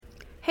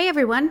Hey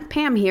everyone,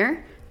 Pam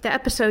here. The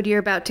episode you're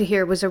about to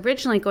hear was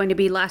originally going to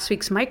be last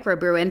week's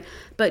Macrobruin,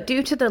 but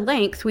due to the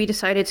length, we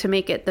decided to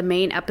make it the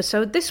main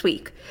episode this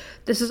week.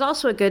 This is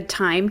also a good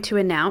time to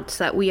announce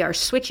that we are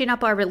switching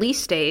up our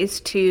release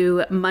days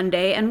to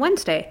Monday and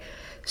Wednesday.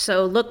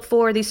 So look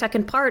for the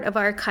second part of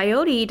our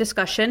coyote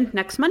discussion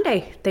next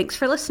Monday. Thanks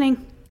for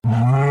listening.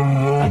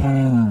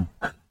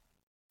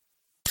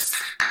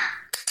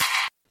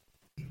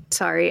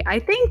 Sorry, I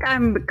think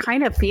I'm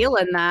kind of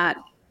feeling that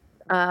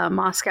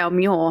Moscow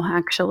Mule,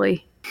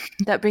 actually.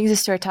 That brings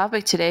us to our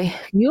topic today,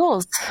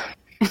 mules.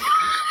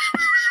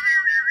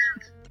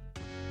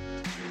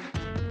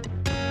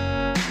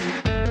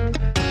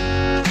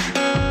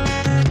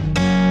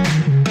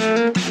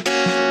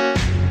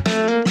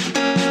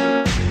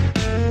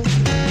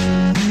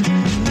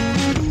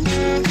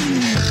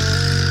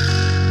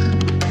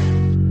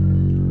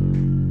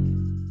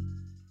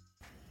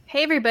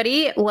 Hey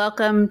everybody,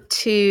 welcome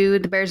to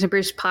the Bears and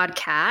Brews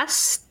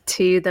podcast,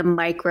 to the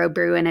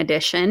Macrobruin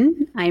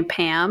edition. I'm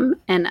Pam,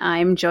 and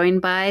I'm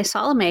joined by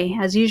Salome,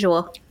 as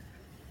usual.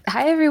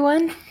 Hi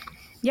everyone.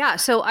 Yeah,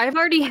 so I've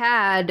already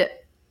had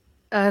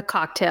a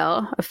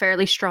cocktail, a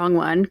fairly strong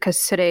one,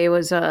 because today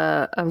was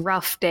a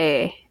rough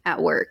day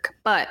at work,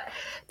 but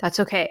that's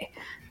okay.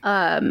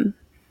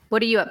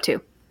 What are you up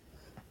to?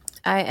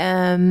 I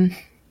am...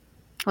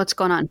 What's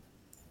going on?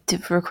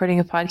 Recording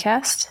a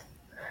podcast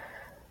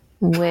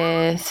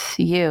with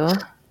you.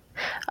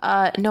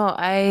 I've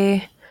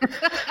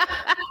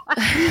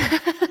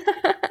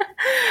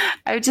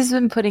just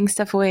been putting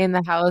stuff away in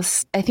the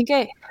house. I think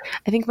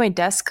my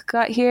desk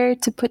got here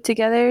to put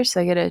together, so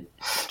I gotta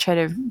try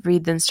to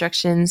read the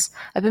instructions.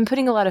 I've been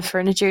putting a lot of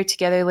furniture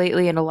together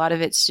lately, and a lot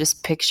of it's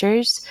just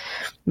pictures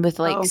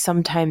with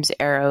sometimes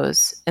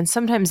arrows, and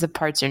sometimes the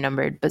parts are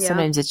numbered, but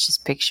sometimes it's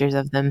just pictures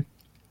of them.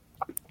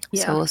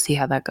 Yeah. So we'll see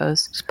how that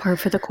goes. It's par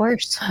for the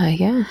course.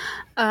 Yeah.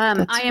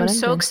 I am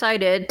so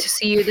excited to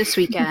see you this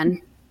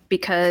weekend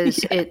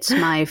because it's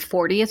my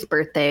 40th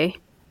birthday.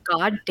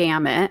 God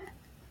damn it.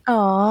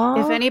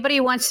 Aww. If anybody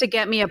wants to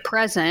get me a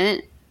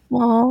present,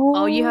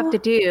 all you have to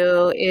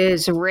do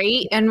is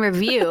rate and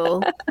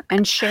review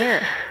and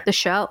share the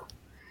show.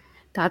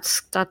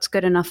 That's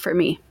good enough for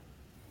me.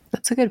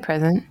 That's a good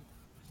present.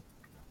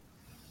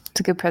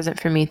 It's a good present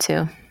for me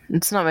too.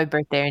 It's not my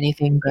birthday or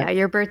anything. But... Yeah,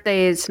 your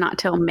birthday is not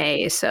till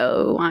May,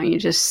 so why don't you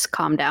just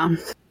calm down?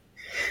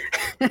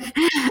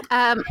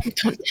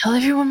 Don't tell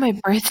everyone my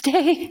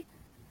birthday.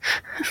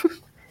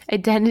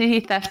 Identity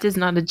theft is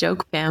not a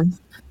joke, Pam.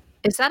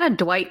 Is that a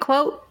Dwight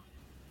quote?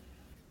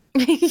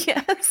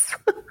 Yes.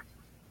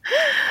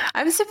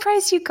 I'm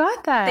surprised you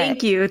got that.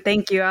 Thank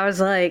you. I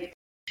was like,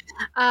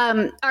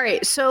 all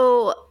right,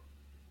 so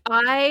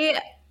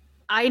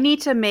I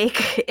need to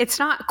make, it's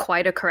not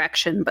quite a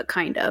correction, but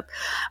kind of.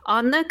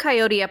 On the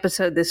Coyote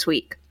episode this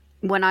week,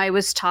 when I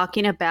was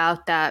talking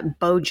about that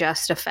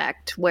Bo-Jest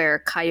effect, where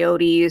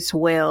coyotes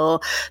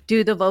will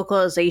do the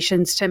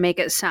vocalizations to make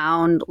it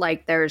sound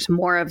like there's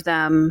more of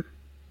them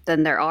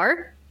than there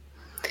are,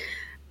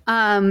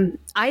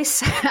 I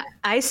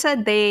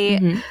said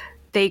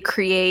they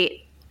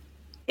create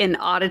an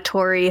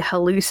auditory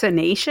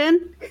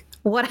hallucination.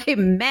 What I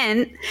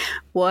meant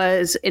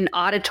was an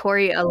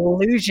auditory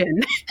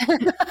illusion.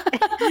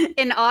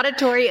 An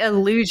auditory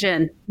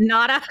illusion,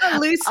 not a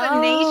hallucination.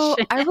 Oh,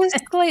 I was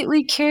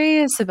slightly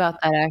curious about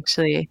that,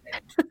 actually.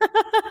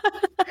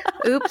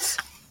 Oops.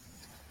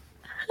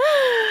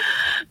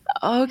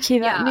 Okay,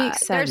 that makes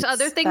sense. There's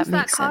other things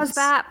that cause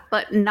that,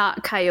 but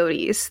not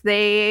coyotes.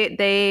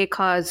 They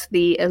cause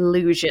the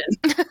illusion.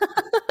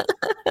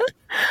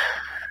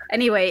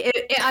 Anyway,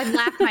 I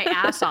laughed my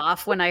ass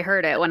off when I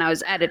heard it when I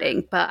was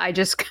editing, but I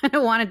just kind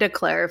of wanted to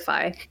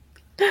clarify.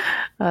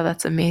 Oh,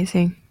 that's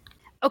amazing.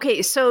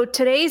 Okay, so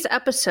today's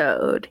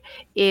episode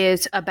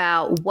is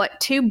about what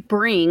to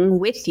bring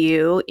with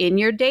you in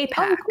your day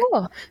pack. Oh,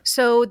 cool.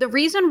 So the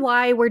reason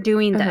why we're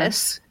doing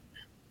this,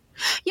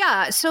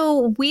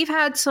 so we've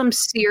had some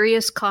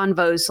serious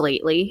convos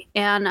lately,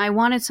 and I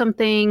wanted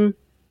something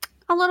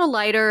a little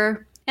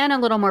lighter and a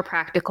little more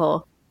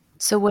practical.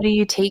 So what do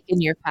you take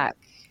in your pack?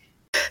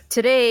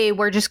 Today,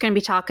 we're just going to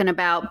be talking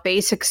about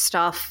basic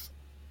stuff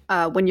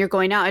when you're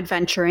going out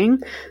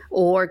adventuring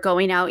or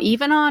going out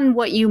even on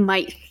what you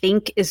might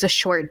think is a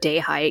short day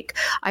hike.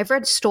 I've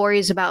read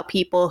stories about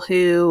people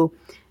who,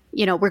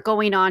 were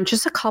going on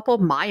just a couple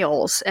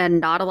miles and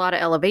not a lot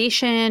of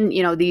elevation,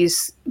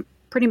 these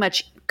pretty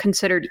much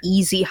considered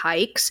easy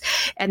hikes.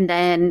 And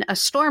then a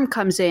storm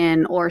comes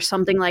in or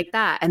something like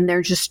that, and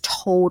they're just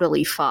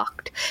totally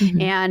fucked.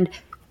 Mm-hmm. And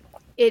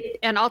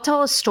I'll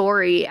tell a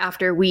story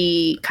after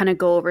we kind of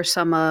go over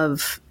some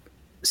of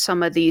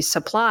these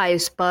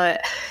supplies,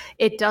 but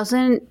it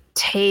doesn't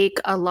take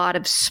a lot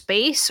of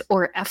space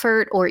or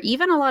effort or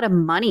even a lot of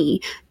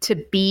money to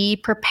be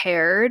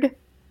prepared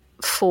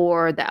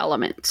for the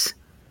elements.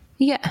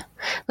 Yeah.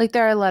 Like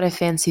there are a lot of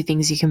fancy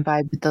things you can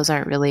buy, but those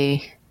aren't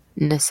really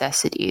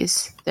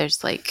necessities.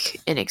 There's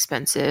like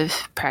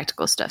inexpensive,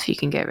 practical stuff you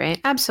can get,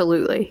 right?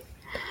 Absolutely.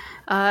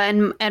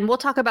 And we'll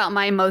talk about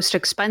my most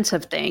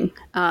expensive thing,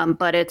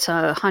 but it's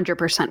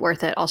 100%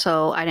 worth it.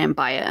 Also, I didn't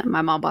buy it;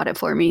 my mom bought it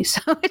for me, so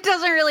it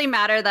doesn't really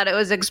matter that it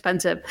was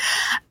expensive.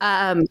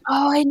 Oh,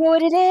 I know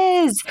what it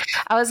is.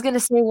 I was gonna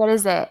say, what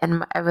is it?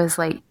 And I was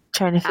like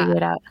trying to figure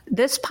it out.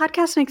 This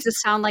podcast makes it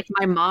sound like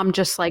my mom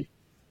just like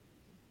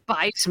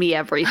buys me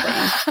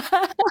everything.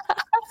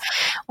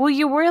 Well,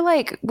 you were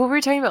like, what we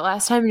were talking about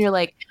last time, and you're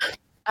like,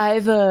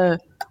 I've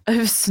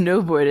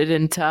snowboarded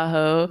in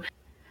Tahoe.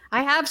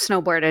 I have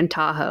snowboarded in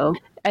Tahoe.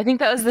 I think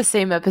that was the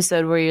same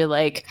episode where you're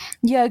like,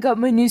 yeah, I got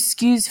my new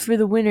skis for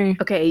the winter.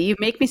 Okay, you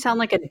make me sound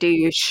like a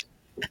douche.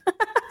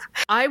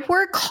 I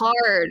work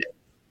hard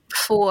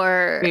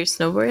for your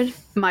snowboard,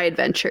 my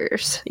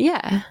adventures.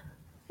 Yeah.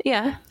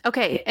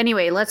 Okay,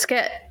 anyway, let's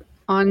get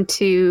on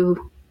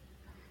to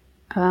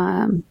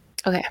the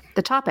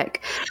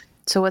topic.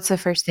 So what's the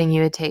first thing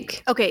you would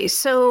take? Okay,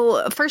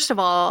 so first of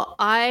all,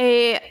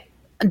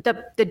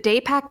 the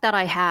day pack that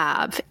I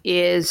have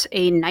is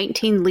a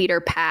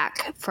 19-liter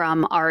pack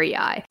from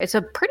REI. It's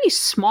a pretty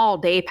small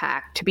day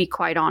pack, to be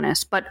quite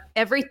honest, but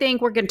everything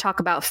we're going to talk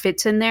about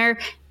fits in there,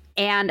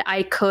 and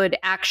I could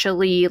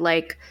actually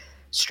like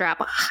strap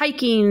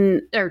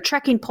hiking or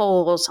trekking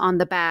poles on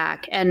the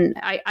back, and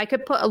I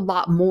could put a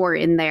lot more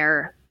in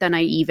there than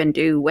I even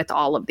do with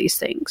all of these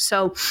things.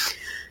 So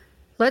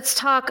let's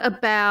talk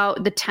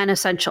about the 10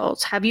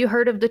 essentials. Have you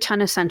heard of the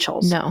 10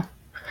 essentials? No.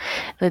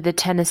 Like the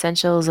 10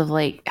 essentials of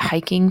like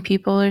hiking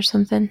people or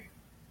something?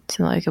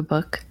 Isn't like a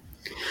book?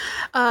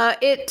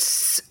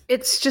 It's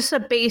just a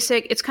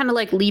basic, it's kind of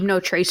like leave no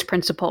trace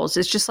principles.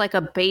 It's just like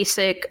a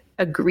basic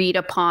agreed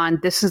upon,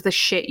 this is the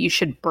shit you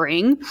should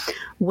bring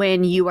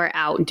when you are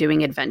out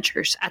doing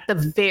adventures at the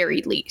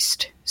very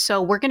least.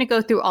 So we're going to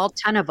go through all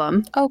 10 of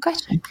them. Oh,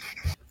 gotcha.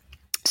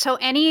 So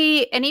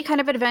any kind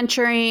of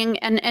adventuring,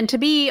 and to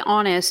be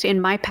honest, in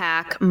my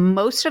pack,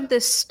 most of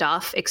this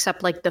stuff,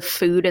 except like the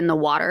food and the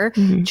water,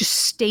 just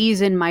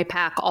stays in my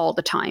pack all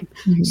the time.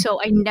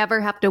 So I never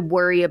have to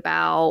worry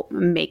about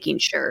making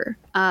sure.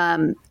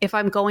 If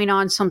I'm going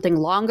on something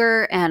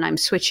longer and I'm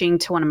switching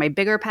to one of my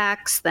bigger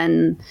packs,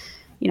 then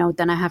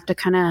I have to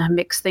kind of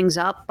mix things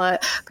up.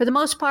 But for the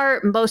most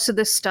part, most of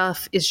this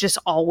stuff is just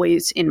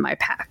always in my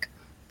pack.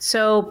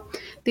 So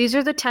these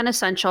are the 10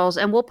 essentials,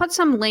 and we'll put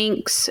some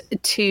links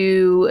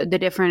to the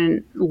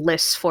different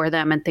lists for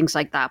them and things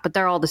like that, but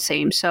they're all the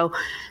same. So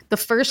the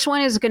first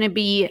one is going to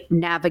be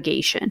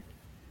navigation.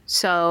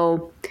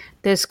 So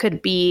this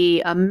could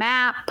be a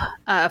map,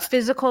 a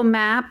physical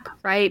map,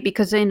 right?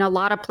 Because in a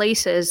lot of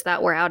places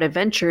that we're out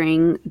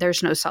adventuring,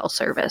 there's no cell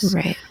service.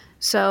 Right.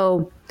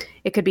 So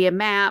it could be a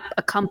map,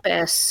 a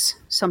compass,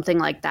 something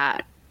like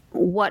that.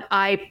 What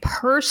I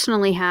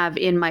personally have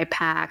in my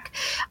pack,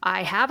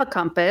 I have a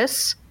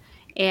compass,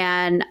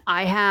 and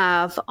I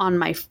have on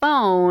my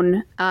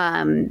phone,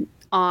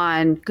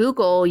 on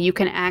Google, you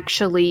can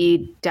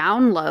actually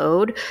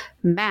download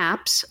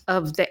maps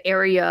of the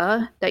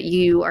area that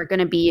you are going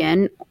to be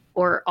in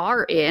or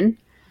are in.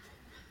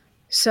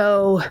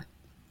 So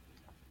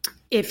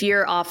if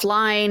you're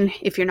offline,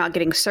 if you're not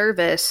getting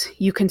service,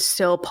 you can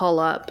still pull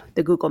up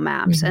the Google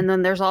Maps. And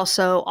then there's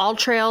also All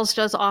Trails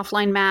does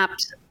offline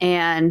maps.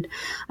 And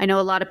I know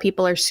a lot of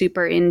people are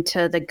super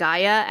into the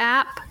Gaia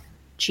app,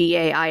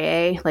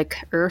 GAIA, like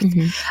Earth,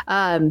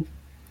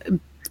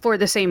 for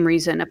the same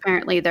reason.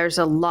 Apparently, there's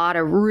a lot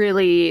of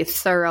really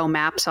thorough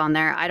maps on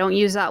there. I don't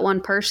use that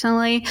one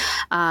personally,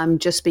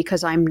 just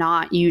because I'm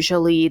not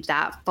usually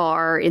that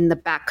far in the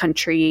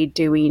backcountry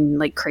doing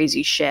like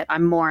crazy shit.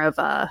 I'm more of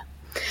a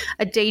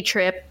day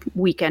trip,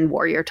 weekend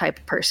warrior type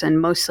of person,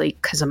 mostly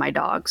because of my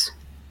dogs.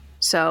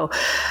 So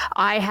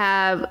I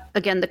have,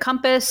 again, the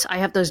compass. I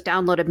have those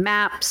downloaded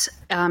maps.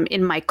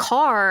 In my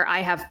car, I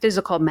have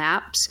physical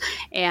maps.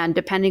 And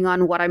depending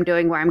on what I'm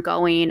doing, where I'm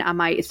going, I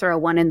might throw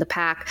one in the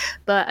pack.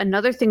 But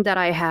another thing that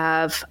I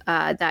have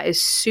that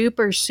is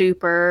super,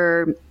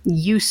 super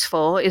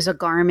useful is a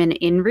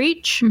Garmin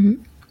InReach.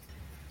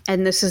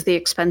 And this is the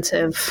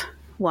expensive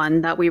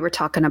one that we were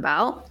talking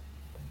about.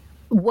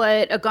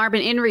 What a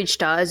Garmin InReach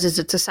does is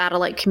it's a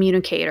satellite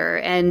communicator,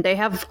 and they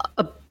have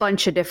a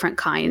bunch of different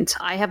kinds.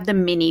 I have the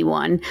mini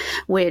one,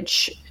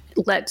 which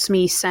lets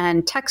me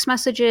send text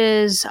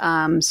messages,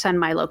 send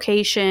my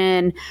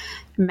location,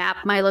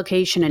 map my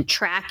location and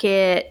track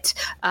it.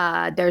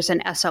 There's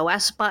an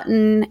SOS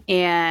button,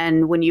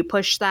 and when you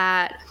push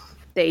that,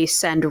 they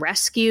send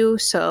rescue.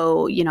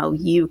 So,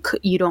 you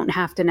don't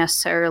have to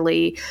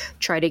necessarily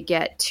try to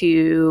get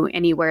to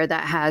anywhere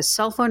that has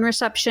cell phone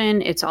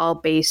reception. It's all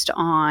based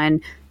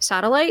on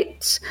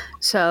satellites.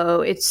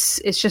 So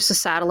it's just a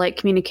satellite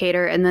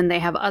communicator. And then they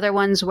have other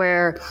ones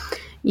where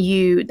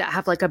that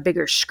have like a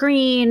bigger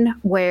screen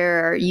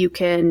where you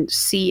can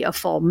see a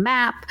full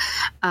map,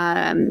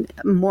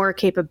 more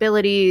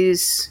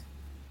capabilities,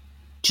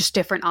 just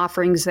different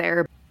offerings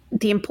there.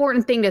 The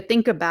important thing to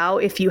think about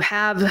if you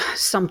have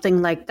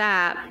something like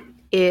that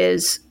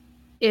is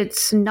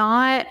it's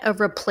not a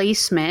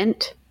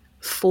replacement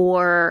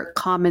for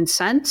common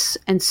sense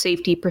and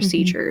safety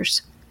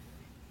procedures.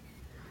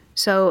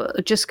 So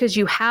just because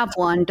you have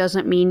one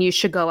doesn't mean you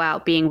should go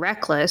out being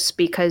reckless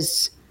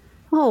because,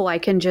 oh, I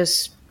can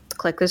just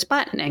click this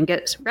button and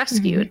get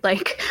rescued.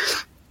 Like,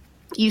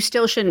 you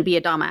still shouldn't be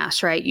a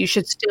dumbass, right? You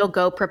should still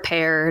go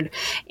prepared.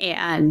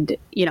 And,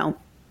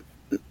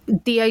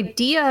 the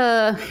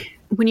idea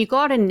when you go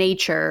out in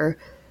nature,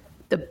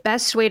 the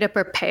best way to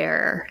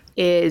prepare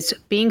is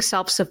being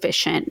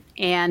self-sufficient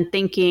and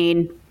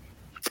thinking,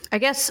 I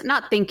guess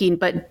not thinking,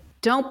 but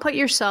don't put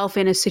yourself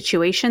in a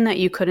situation that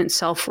you couldn't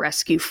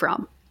self-rescue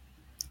from.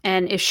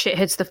 And if shit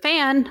hits the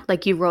fan,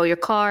 like you roll your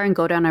car and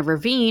go down a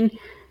ravine,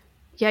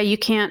 yeah, you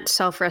can't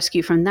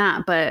self-rescue from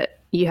that, but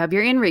you have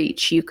your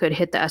InReach. You could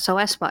hit the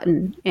SOS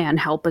button and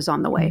help is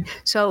on the way.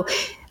 So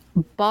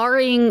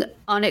barring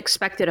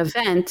unexpected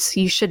events,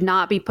 you should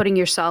not be putting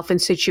yourself in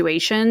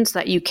situations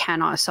that you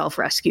cannot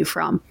self-rescue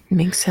from.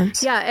 Makes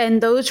sense. Yeah,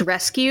 and those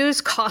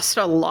rescues cost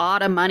a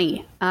lot of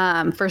money.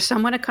 For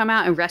someone to come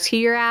out and rescue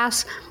your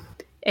ass,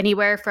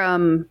 anywhere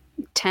from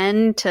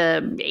 10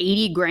 to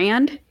 80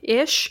 grand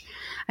ish.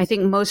 I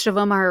think most of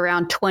them are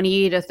around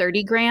 20 to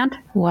 30 grand.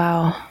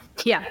 Wow.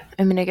 Yeah.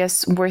 I mean, I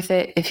guess worth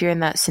it if you're in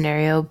that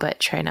scenario, but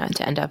try not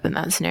to end up in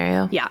that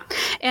scenario. Yeah.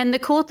 And the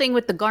cool thing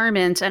with the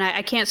Garmin's, and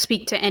I can't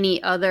speak to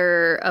any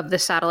other of the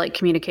satellite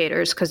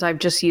communicators because I've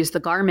just used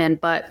the Garmin,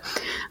 but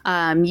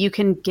you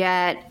can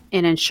get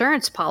an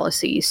insurance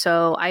policy.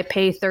 So I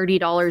pay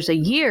 $30 a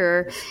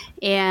year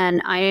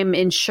and I am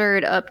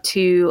insured up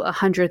to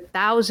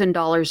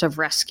 $100,000 of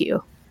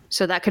rescue.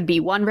 So that could be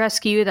one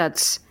rescue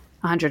that's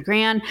 100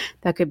 grand.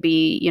 That could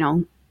be,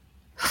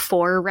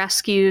 4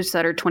 rescues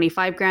that are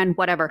 25 grand,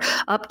 whatever,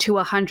 up to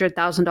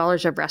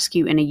 $100,000 of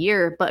rescue in a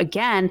year. But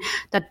again,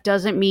 that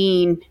doesn't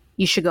mean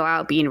you should go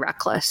out being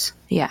reckless.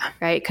 Yeah.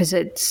 Right. Because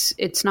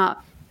it's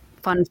not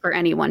fun for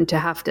anyone to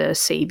have to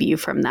save you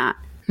from that.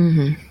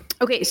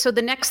 Okay. So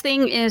the next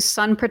thing is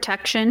sun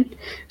protection.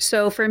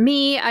 So for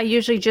me, I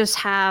usually just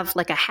have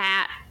like a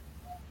hat.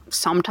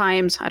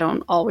 Sometimes I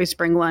don't always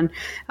bring one.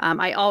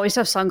 I always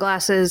have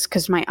sunglasses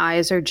because my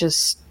eyes are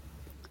just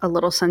a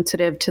little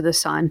sensitive to the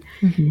sun.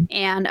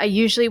 And I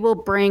usually will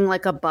bring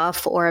like a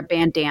buff or a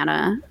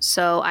bandana.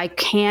 So I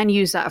can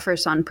use that for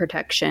sun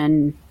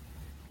protection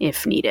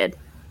if needed.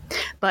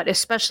 But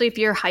especially if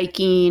you're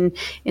hiking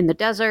in the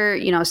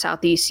desert,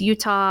 Southeast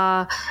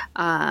Utah,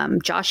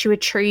 Joshua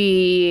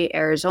Tree,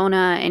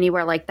 Arizona,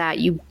 anywhere like that,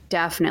 you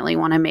definitely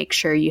want to make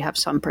sure you have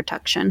sun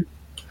protection.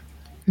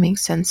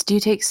 Makes sense. Do you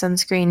take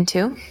sunscreen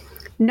too?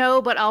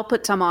 No, but I'll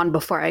put some on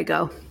before I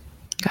go.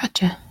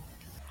 Gotcha.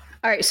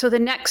 All right, so the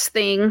next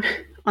thing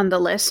on the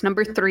list,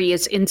 number 3,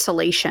 is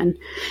insulation.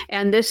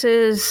 And this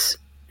is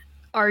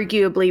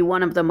arguably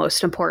one of the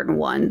most important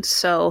ones.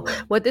 So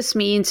what this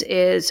means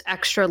is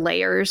extra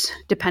layers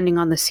depending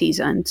on the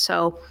season.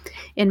 So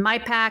in my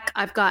pack,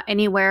 I've got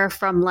anywhere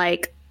from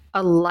like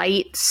a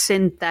light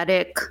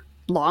synthetic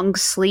long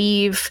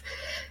sleeve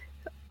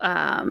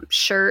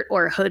shirt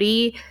or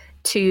hoodie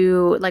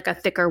to like a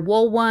thicker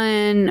wool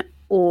one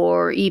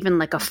or even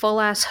like a full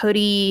ass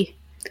hoodie.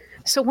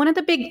 So one of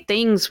the big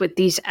things with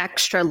these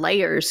extra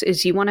layers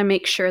is you want to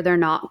make sure they're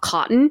not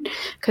cotton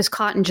because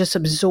cotton just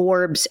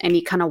absorbs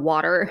any kind of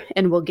water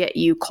and will get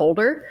you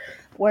colder.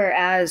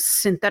 Whereas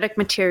synthetic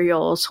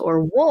materials or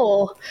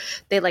wool,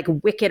 they like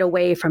wick it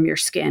away from your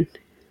skin.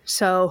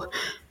 So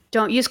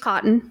don't use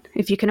cotton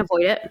if you can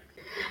avoid it.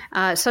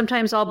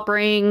 Sometimes I'll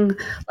bring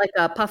like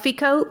a puffy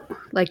coat,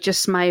 like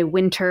just my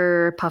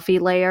winter puffy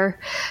layer.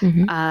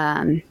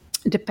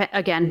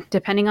 Again,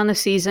 depending on the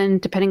season,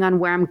 depending on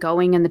where I'm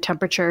going and the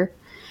temperature.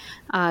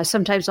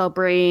 Sometimes I'll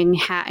bring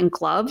hat and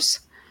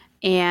gloves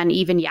and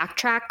even yak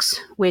tracks,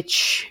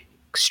 which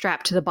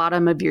strap to the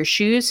bottom of your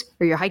shoes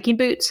or your hiking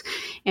boots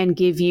and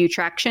give you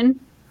traction.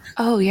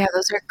 Oh, yeah,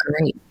 those are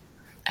great.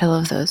 I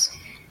love those.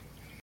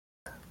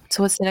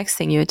 So what's the next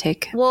thing you would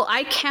take? Well,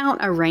 I count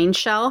a rain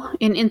shell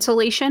in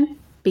insulation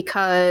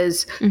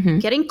because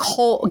getting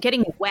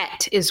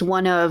wet is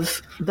one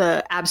of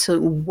the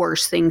absolute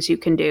worst things you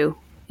can do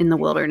in the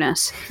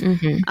wilderness.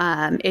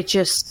 It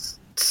just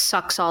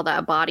sucks all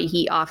that body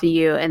heat off of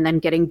you, and then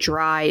getting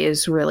dry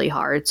is really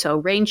hard. So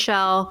rain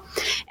shell,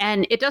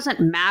 and it doesn't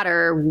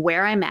matter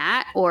where I'm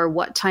at or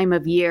what time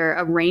of year,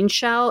 a rain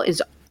shell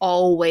is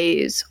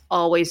always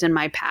in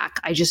my pack.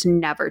 I just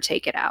never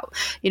take it out.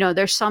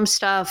 There's some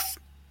stuff,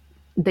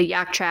 the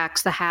yak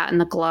tracks, the hat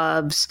and the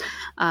gloves,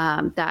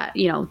 that,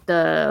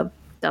 the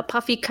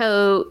puffy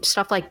coat,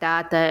 stuff like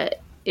that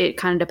it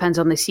kind of depends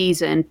on the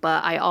season,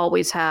 but I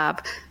always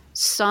have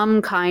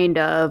some kind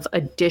of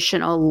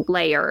additional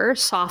layer,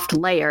 soft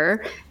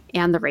layer,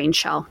 and the rain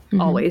shell,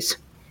 always.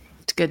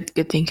 It's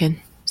good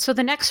thinking. So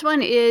the next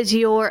one is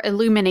your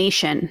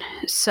illumination.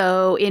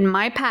 So in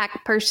my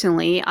pack,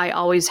 personally, I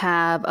always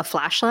have a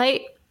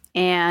flashlight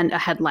and a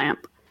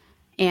headlamp.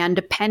 And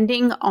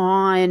depending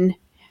on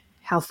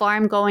how far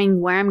I'm going,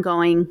 where I'm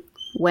going,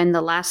 when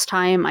the last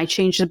time I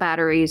changed the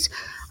batteries,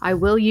 I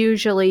will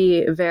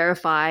usually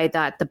verify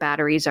that the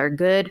batteries are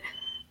good.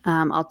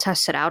 I'll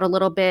test it out a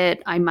little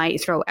bit. I might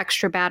throw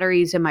extra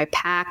batteries in my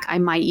pack. I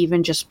might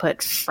even just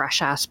put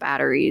fresh ass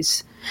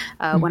batteries.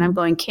 When I'm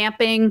going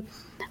camping,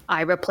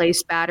 I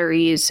replace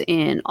batteries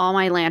in all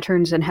my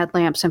lanterns and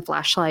headlamps and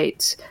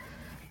flashlights.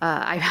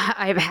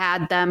 I've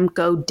had them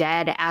go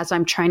dead as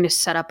I'm trying to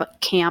set up a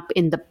camp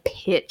in the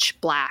pitch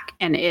black,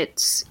 and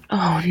it's...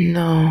 Oh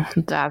no,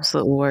 the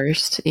absolute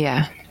worst.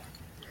 Yeah.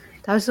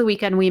 That was the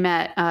weekend we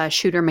met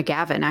Shooter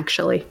McGavin,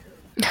 actually.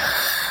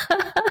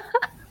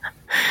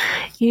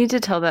 You need to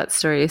tell that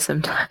story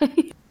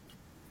sometime.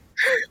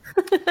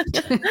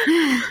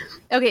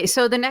 Okay,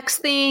 so the next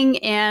thing,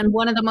 and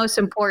one of the most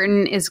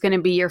important, is going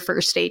to be your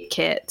first aid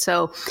kit.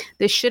 So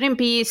this shouldn't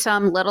be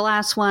some little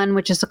ass one,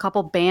 which is a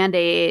couple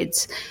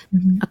Band-Aids,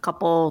 a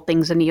couple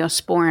things of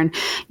Neosporin.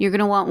 You're going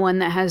to want one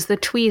that has the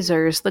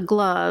tweezers, the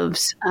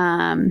gloves,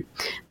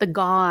 the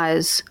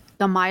gauze,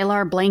 the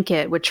Mylar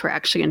blanket, which we're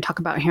actually going to talk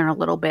about here in a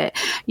little bit.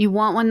 You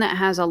want one that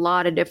has a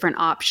lot of different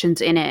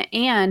options in it.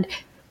 And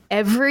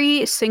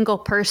every single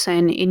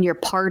person in your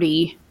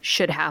party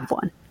should have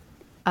one.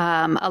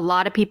 A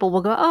lot of people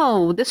will go,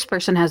 oh, this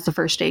person has the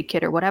first aid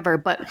kit or whatever.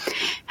 But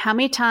how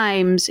many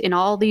times in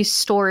all these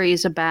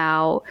stories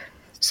about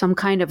some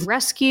kind of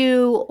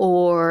rescue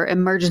or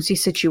emergency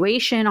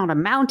situation on a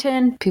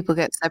mountain, people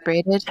get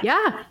separated?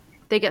 Yeah,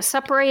 they get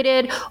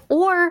separated.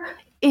 Or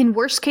in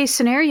worst case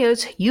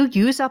scenarios, you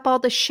use up all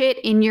the shit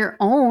in your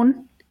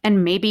own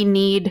and maybe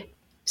need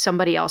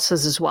somebody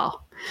else's as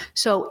well.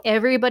 So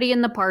everybody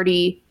in the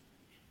party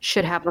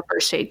should have a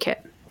first aid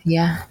kit.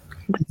 Yeah.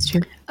 That's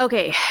true.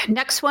 Okay,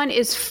 next one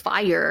is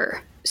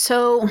fire.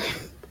 So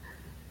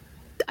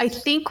I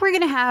think we're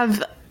going to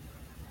have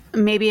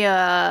maybe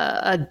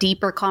a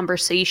deeper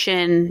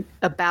conversation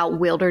about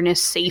wilderness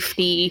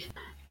safety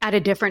at a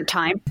different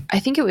time. I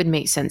think it would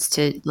make sense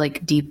to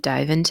like deep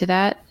dive into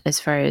that as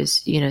far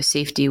as, you know,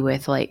 safety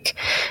with like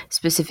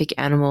specific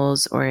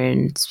animals or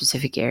in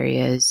specific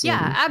areas.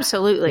 Yeah,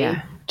 absolutely.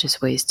 Yeah,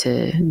 just ways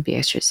to be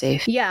extra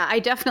safe. Yeah, I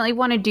definitely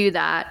want to do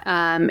that.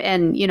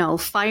 And, you know,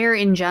 fire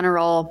in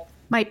general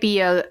might be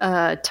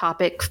a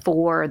topic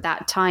for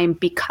that time,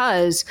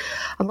 because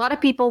a lot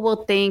of people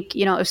will think,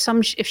 you know,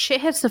 if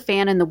shit hits the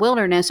fan in the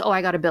wilderness, oh,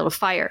 I got to build a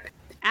fire.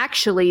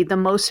 Actually, the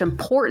most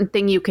important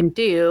thing you can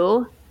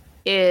do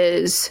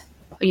is,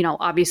 you know,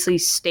 obviously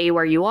stay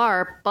where you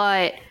are,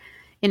 but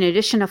in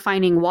addition to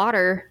finding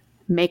water,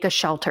 make a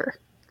shelter.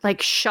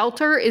 Like,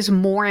 shelter is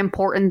more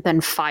important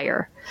than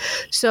fire.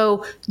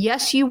 So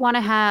yes, you want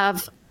to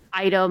have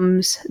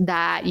items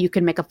that you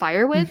can make a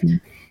fire with,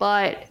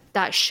 but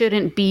that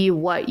shouldn't be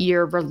what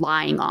you're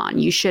relying on.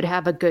 You should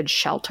have a good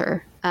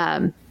shelter.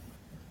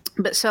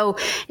 But so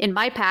in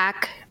my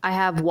pack, I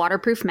have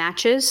waterproof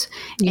matches,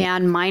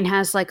 and mine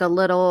has like a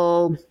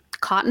little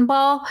cotton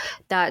ball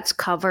that's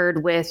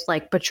covered with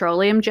like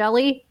petroleum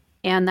jelly,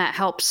 and that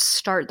helps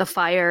start the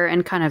fire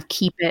and kind of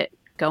keep it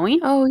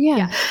going. Oh,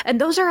 yeah. And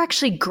those are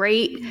actually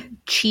great,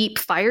 cheap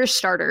fire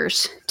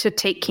starters to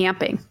take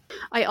camping.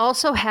 I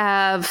also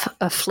have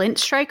a flint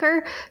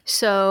striker.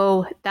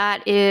 So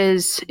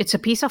it's a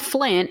piece of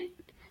flint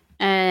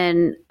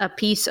and a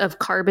piece of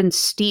carbon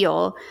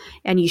steel,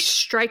 and you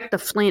strike the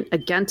flint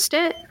against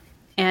it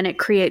and it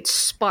creates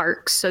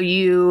sparks. So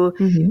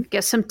you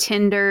get some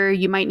tinder.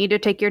 You might need to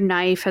take your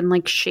knife and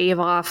like shave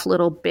off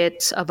little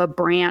bits of a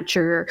branch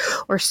or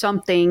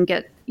something,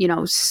 get, you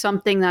know,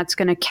 something that's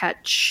going to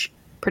catch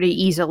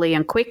pretty easily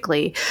and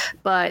quickly.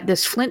 But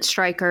this flint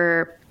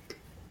striker,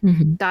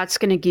 that's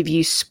going to give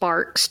you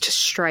sparks to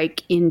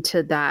strike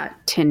into that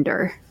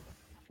tinder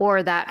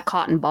or that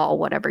cotton ball,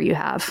 whatever you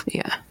have.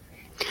 Yeah.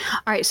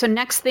 All right. So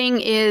next thing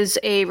is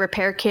a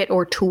repair kit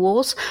or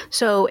tools.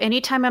 So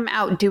anytime I'm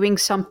out doing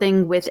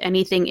something with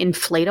anything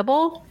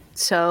inflatable,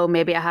 so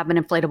maybe I have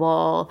an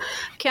inflatable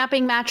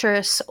camping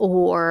mattress,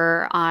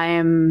 or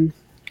I'm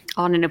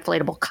on an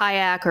inflatable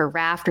kayak or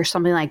raft or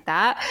something like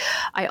that,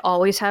 I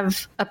always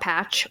have a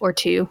patch or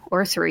two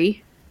or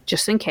three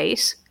just in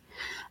case.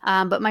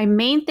 But my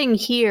main thing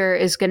here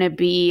is going to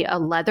be a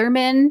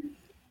Leatherman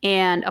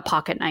and a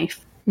pocket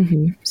knife.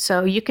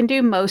 So you can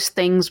do most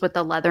things with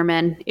the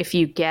Leatherman if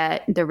you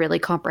get the really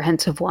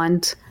comprehensive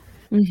ones.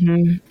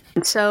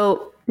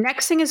 So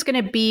next thing is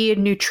going to be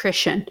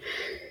nutrition.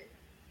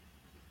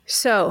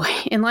 So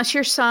unless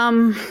you're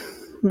some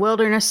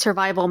wilderness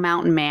survival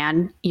mountain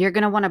man, you're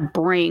going to want to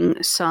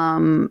bring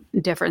some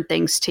different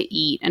things to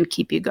eat and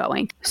keep you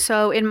going.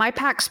 So in my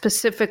pack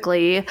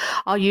specifically,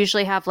 I'll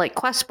usually have like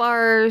Quest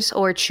bars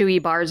or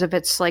Chewy bars if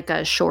it's like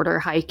a shorter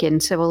hike in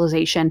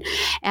civilization.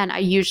 And I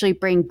usually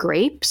bring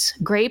grapes.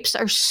 Grapes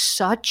are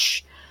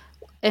such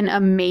an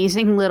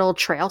amazing little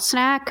trail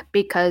snack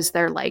because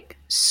they're like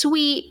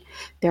sweet,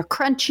 they're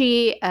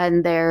crunchy,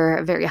 and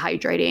they're very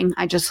hydrating.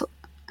 I just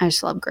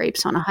love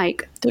grapes on a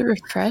hike. They're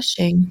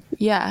refreshing.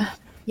 Yeah.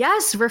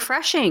 Yes,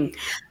 refreshing.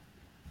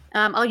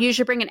 I'll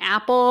usually bring an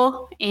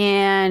apple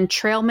and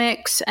trail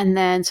mix, and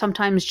then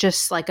sometimes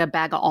just like a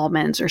bag of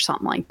almonds or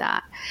something like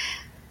that.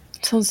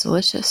 Sounds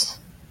delicious.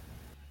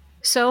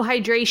 So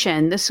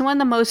hydration, this is one of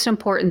the most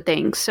important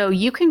things. So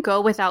you can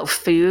go without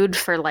food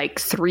for like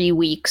 3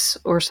 weeks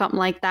or something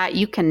like that.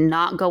 You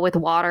cannot go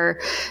without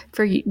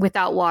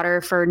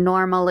water for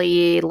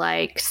normally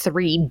like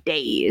 3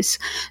 days.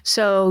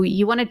 So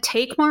you want to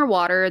take more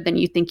water than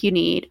you think you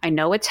need. I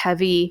know it's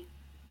heavy,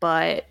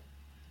 but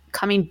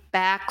coming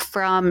back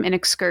from an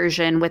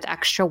excursion with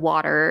extra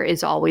water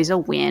is always a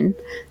win.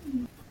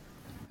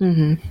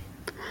 Mm-hmm.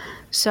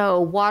 So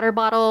water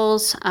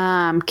bottles,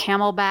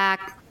 Camelback.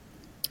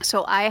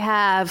 So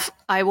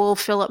I will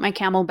fill up my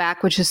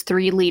Camelback, which is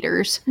 3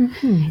 liters,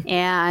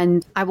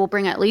 and I will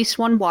bring at least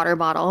 1 water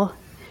bottle.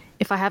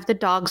 If I have the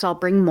dogs, I'll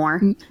bring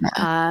more.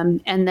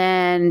 And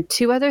then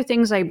 2 other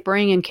things I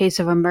bring in case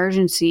of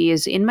emergency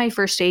is in my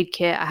first aid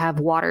kit, I have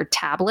water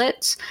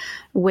tablets,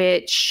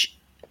 which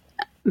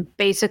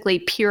basically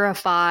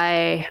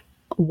purify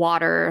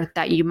water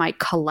that you might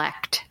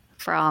collect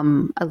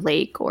from a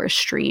lake or a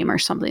stream or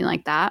something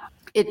like that.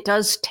 It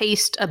does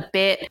taste a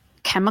bit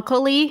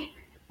chemically,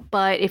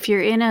 but if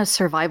you're in a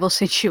survival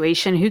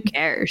situation, who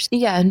cares?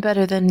 Yeah, and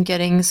better than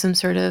getting some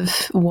sort of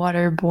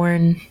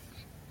waterborne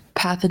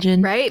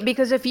pathogen. Right?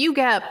 Because if you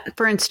get,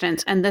 for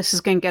instance, and this is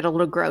going to get a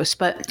little gross,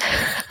 but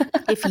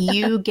if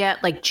you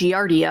get like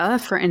Giardia,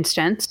 for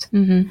instance,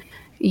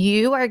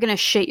 you are going to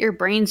shit your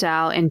brains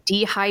out and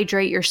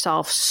dehydrate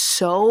yourself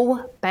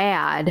so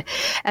bad.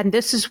 And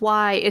this is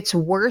why it's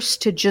worse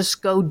to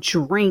just go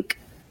drink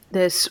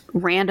this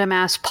random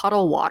ass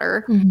puddle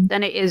water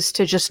than it is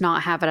to just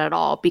not have it at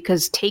all,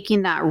 because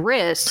taking that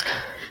risk,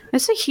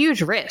 it's a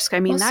huge risk. I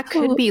mean, that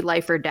could be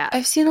life or death.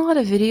 I've seen a lot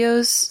of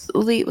videos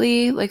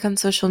lately, like on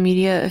social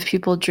media, of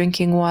people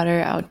drinking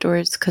water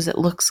outdoors because it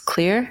looks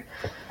clear.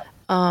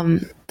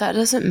 That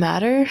doesn't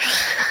matter.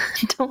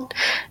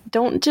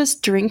 Don't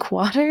just drink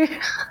water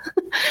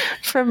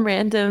from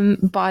random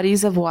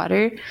bodies of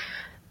water.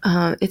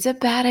 It's a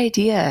bad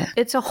idea.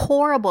 It's a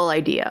horrible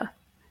idea.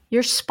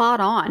 You're spot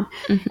on.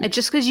 And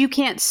just because you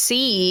can't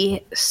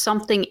see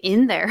something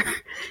in there,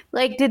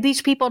 like, did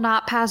these people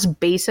not pass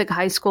basic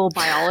high school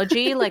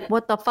biology? Like,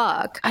 what the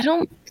fuck? I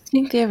don't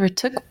think they ever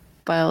took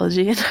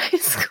biology in high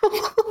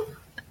school.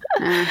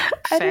 I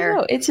don't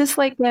know. It's just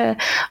like,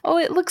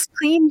 it looks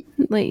clean.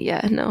 Like,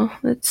 yeah, no,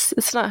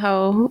 it's not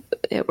how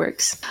it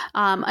works.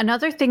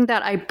 Another thing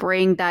that I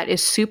bring that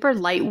is super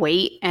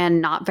lightweight and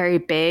not very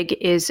big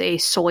is a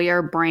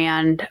Sawyer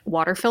brand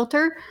water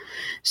filter.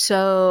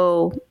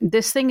 So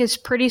this thing is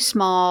pretty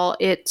small.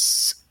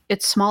 It's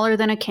smaller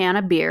than a can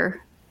of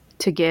beer,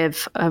 to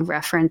give a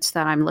reference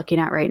that I'm looking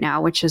at right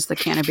now, which is the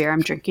can of beer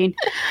I'm drinking.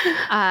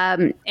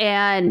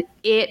 And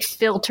it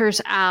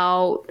filters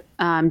out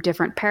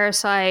different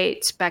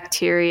parasites,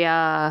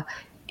 bacteria,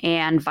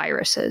 and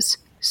viruses.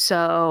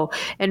 So,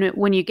 and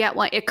when you get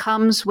one, it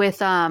comes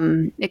with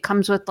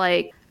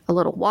like a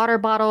little water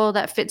bottle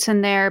that fits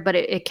in there, but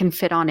it can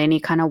fit on any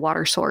kind of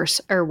water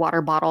source or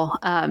water bottle.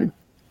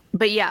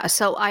 But yeah,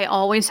 so I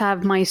always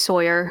have my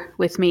Sawyer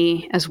with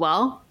me as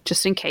well,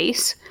 just in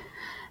case,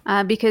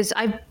 because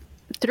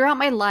throughout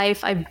my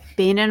life, I've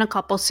been in a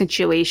couple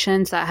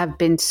situations that have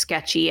been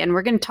sketchy, and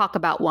we're going to talk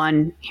about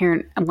one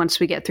here once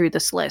we get through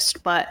this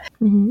list. But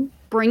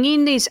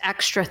bringing these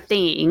extra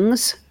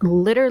things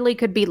literally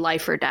could be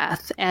life or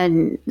death,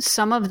 and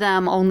some of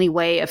them only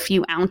weigh a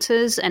few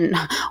ounces and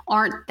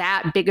aren't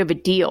that big of a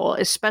deal,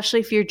 especially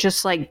if you're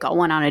just like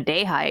going on a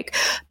day hike.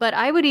 But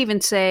I would even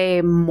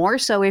say more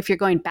so if you're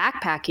going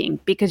backpacking,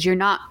 because you're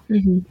not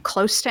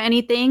close to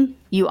anything.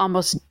 You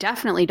almost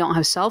definitely don't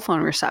have cell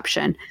phone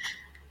reception.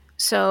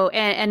 So,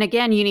 and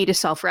again, you need to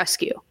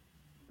self-rescue,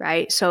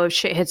 right? So if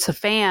shit hits the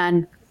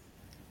fan,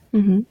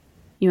 you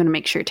want to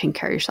make sure you're taking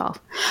care of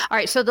yourself. All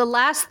right. So the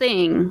last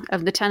thing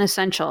of the 10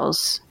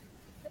 essentials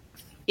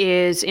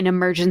is an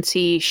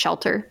emergency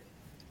shelter.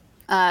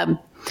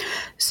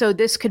 So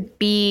this could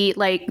be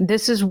like,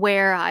 this is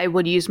where I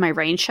would use my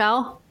rain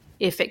shell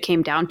if it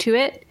came down to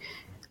it.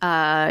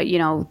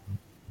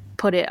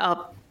 Put it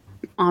up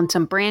on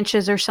some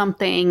branches or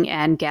something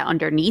and get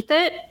underneath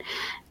it.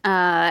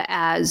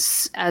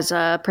 As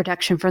a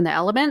protection from the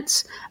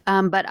elements.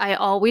 But I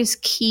always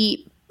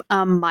keep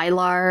a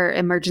Mylar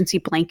emergency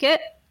blanket.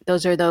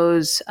 Those are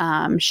those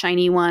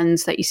shiny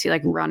ones that you see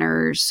like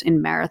runners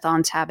in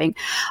marathons having.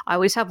 I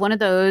always have one of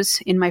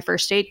those in my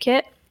first aid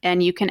kit,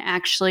 and you can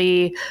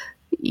actually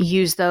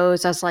use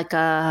those as like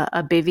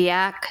a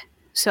bivouac.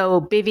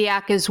 So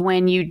bivouac is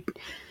when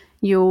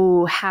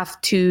you have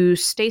to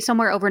stay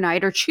somewhere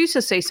overnight or choose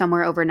to stay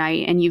somewhere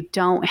overnight and you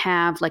don't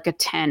have like a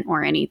tent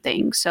or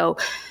anything. So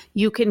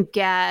you can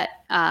get,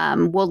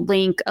 we'll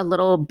link a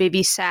little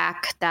bivy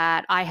sack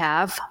that I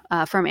have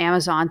from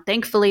Amazon.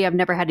 Thankfully, I've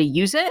never had to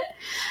use it,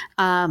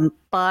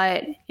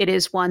 but it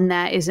is one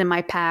that is in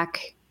my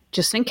pack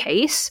just in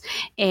case.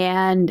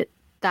 And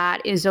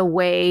that is a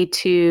way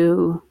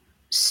to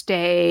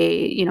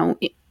stay,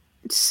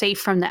 safe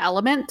from the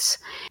elements,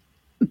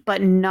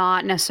 but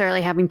not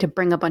necessarily having to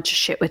bring a bunch of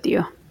shit with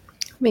you.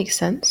 Makes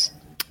sense.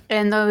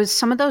 And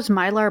some of those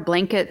Mylar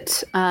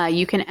blankets,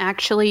 you can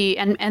actually,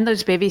 and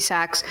those bivy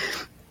sacks,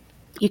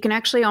 you can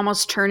actually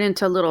almost turn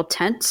into little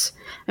tents.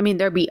 I mean,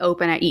 they'll be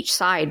open at each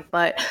side,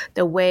 but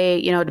the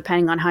way,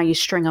 depending on how you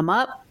string them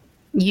up,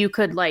 you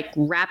could like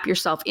wrap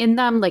yourself in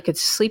them like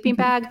it's a sleeping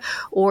bag,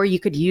 or you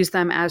could use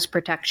them as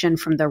protection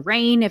from the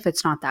rain if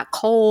it's not that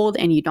cold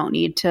and you don't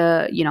need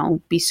to,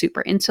 be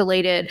super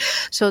insulated.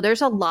 So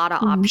there's a lot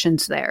of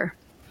options there.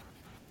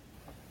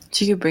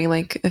 So you could bring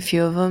like a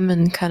few of them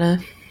and kind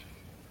of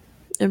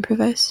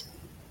improvise?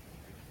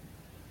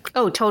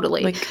 Oh,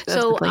 totally. Like,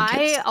 so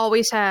I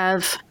always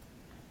have...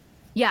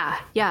 Yeah.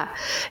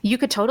 You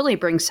could totally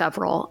bring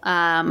several.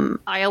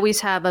 I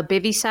always have a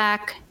bivy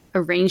sack,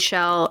 a rain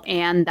shell,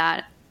 and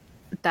that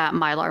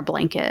Mylar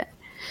blanket.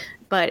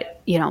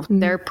 But,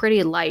 they're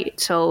pretty light.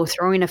 So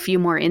throwing a few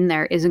more in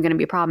there isn't going to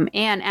be a problem.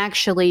 And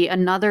actually,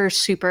 another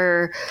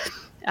super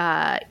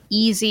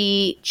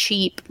easy,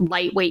 cheap,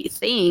 lightweight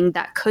thing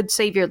that could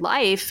save your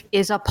life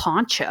is a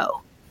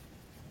poncho.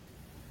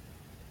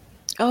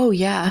 Oh,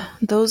 yeah.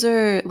 Those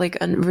are like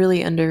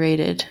really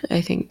underrated, I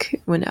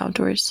think, when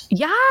outdoors.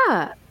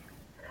 Yeah,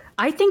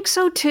 I think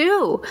so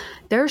too.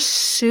 They're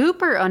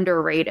super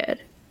underrated.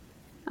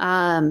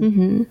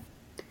 Again,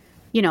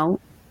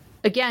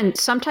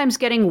 sometimes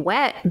getting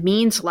wet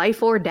means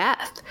life or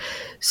death.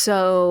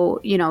 So,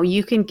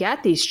 you can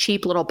get these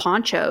cheap little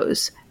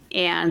ponchos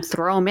and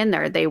throw them in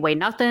there. They weigh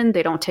nothing.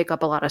 They don't take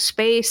up a lot of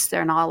space.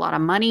 They're not a lot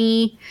of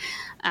money.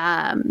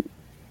 I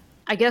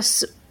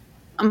guess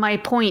my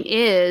point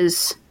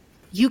is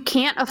you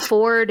can't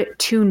afford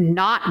to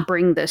not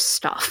bring this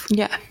stuff.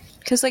 Yeah.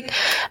 Because,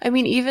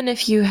 even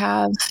if you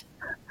have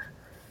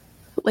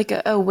like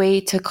a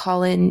way to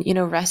call in,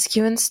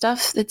 rescue and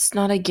stuff, it's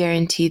not a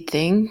guaranteed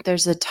thing.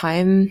 There's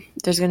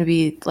going to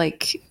be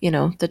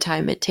the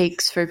time it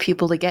takes for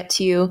people to get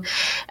to you.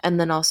 And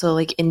then also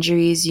like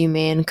injuries you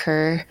may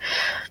incur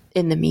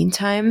in the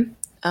meantime.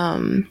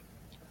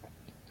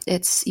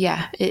 It's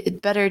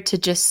better to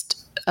just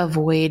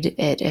avoid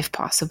it if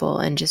possible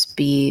and just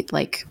be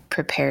like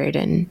prepared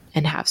and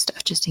have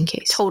stuff just in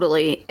case.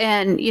 Totally.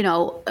 And,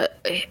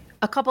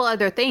 a couple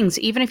other things,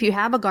 even if you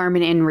have a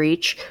Garmin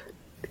InReach,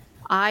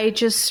 I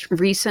just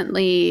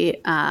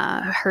recently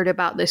heard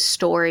about this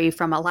story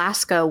from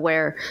Alaska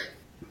where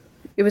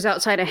it was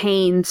outside of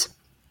Haines,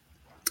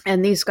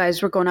 and these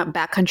guys were going up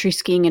backcountry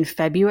skiing in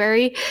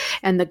February,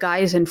 and the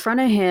guys in front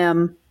of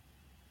him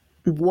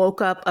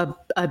woke up a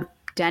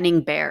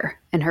denning bear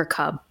and her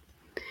cub.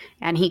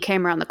 And he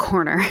came around the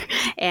corner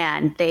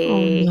and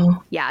they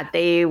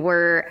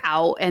were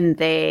out and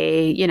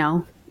they,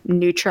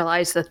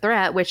 neutralized the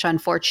threat, which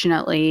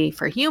unfortunately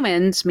for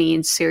humans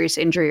means serious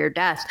injury or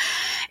death.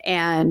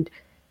 And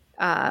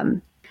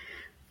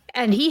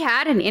he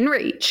had an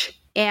InReach,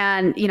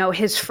 and,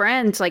 his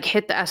friends like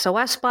hit the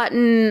SOS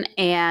button,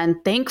 and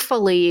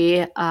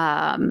thankfully,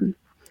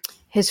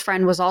 his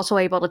friend was also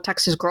able to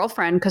text his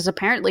girlfriend because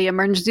apparently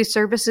emergency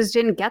services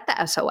didn't get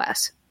the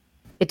SOS.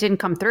 It didn't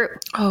come through.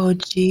 Oh,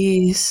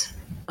 geez.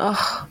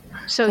 Oh,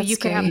 so you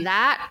could have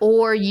that,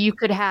 or you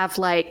could have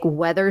like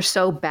weather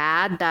so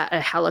bad that a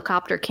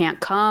helicopter can't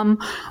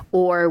come,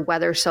 or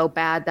weather so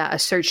bad that a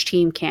search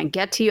team can't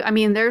get to you. I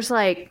mean, there's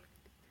like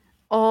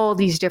all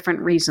these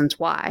different reasons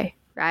why,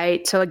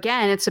 right? So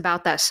again, it's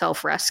about that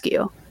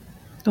self-rescue.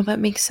 Well, that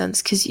makes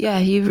sense because,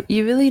 you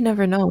really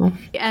never know.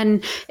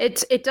 And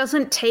it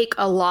doesn't take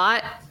a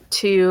lot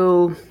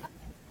to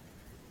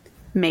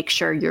make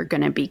sure you're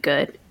going to be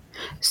good.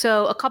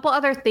 So a couple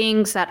other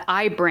things that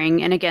I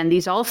bring, and again,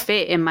 these all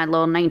fit in my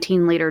little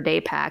 19-liter day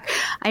pack.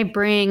 I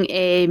bring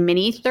a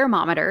mini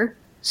thermometer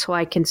so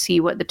I can see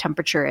what the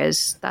temperature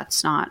is.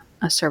 That's not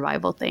a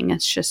survival thing.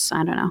 It's just,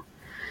 I don't know.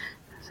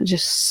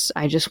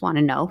 I just want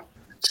to know.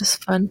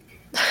 Just fun.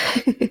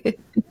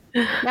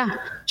 Yeah,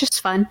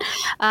 just fun.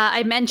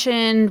 I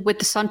mentioned with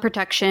the sun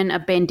protection, a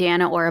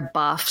bandana or a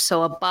buff.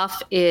 So a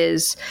buff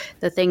is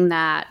the thing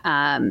that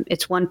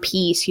it's one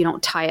piece. You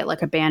don't tie it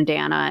like a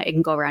bandana. It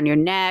can go around your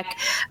neck.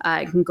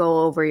 It can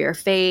go over your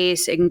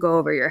face. It can go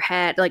over your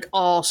head, like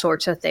all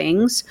sorts of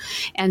things.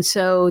 And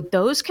so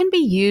those can be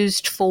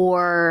used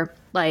for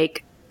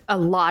like a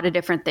lot of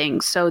different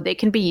things. So they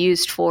can be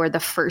used for the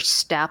first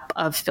step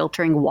of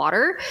filtering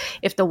water.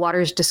 If the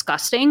water is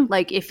disgusting,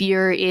 like if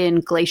you're in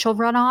glacial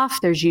runoff,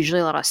 there's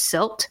usually a lot of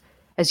silt,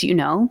 as you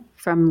know,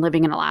 from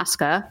living in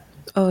Alaska.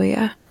 Oh,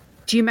 yeah.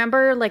 Do you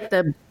remember like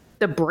the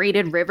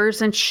braided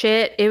rivers and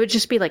shit? It would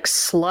just be like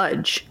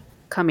sludge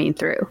coming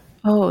through.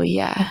 Oh,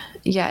 yeah.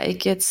 Yeah,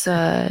 it gets,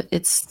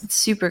 it's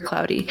super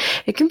cloudy.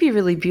 It can be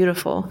really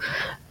beautiful,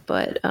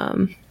 but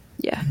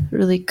yeah,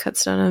 really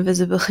cuts down on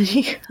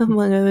visibility,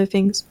 among other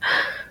things.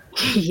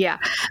 Yeah.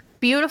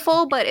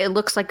 Beautiful, but it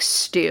looks like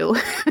stew.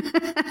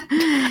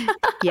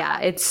 Yeah,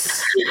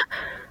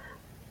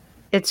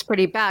 it's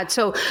pretty bad.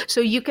 So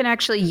you can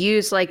actually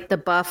use like the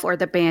buff or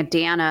the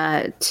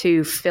bandana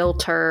to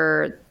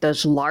filter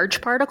those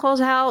large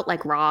particles out,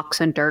 like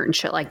rocks and dirt and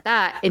shit like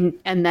that, and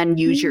then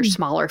use your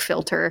smaller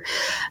filter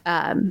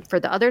for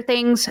the other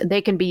things.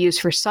 They can be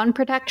used for sun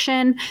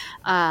protection,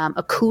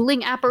 a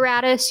cooling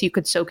apparatus. You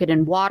could soak it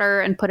in water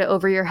and put it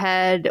over your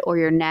head or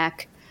your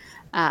neck.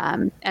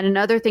 And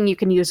another thing you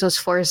can use those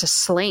for is a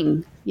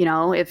sling. You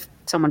know, if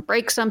someone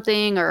breaks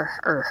something or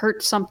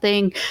hurts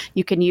something,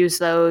 you can use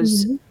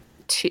those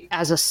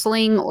as a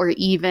sling, or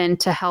even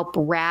to help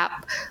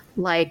wrap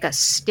like a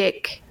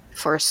stick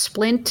for a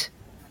splint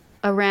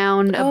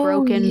around a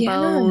broken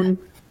bone.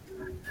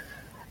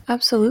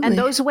 Absolutely. And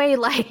those weigh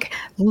like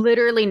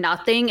literally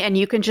nothing, and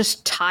you can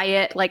just tie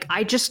it. Like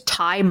I just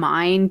tie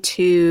mine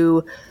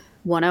to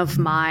one of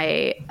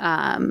my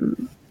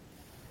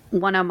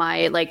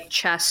like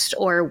chest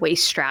or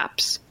waist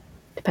straps,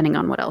 depending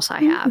on what else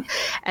I have.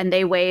 And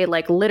they weigh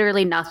like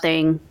literally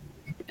nothing,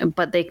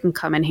 but they can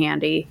come in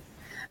handy.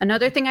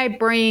 Another thing I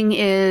bring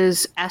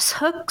is S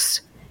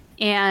hooks,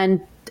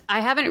 and I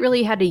haven't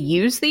really had to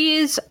use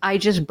these. I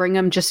just bring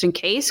them just in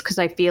case, because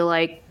I feel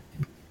like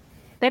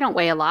they don't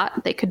weigh a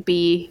lot. They could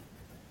be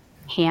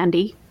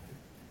handy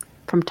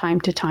from time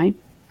to time.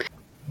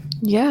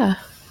 Yeah.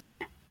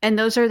 And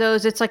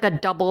it's like a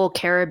double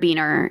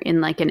carabiner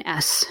in like an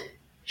S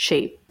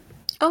shape.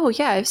 Oh,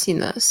 yeah, I've seen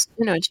those.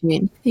 I know what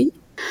you mean.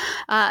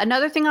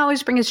 Another thing I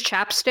always bring is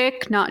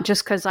chapstick, not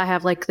just because I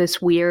have like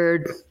this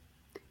weird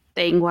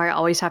thing where I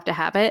always have to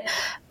have it,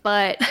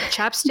 but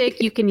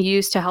chapstick you can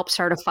use to help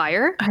start a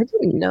fire. I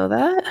didn't know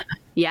that.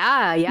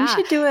 Yeah. We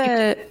should do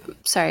a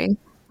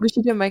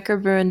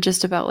microbruin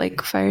just about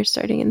like fire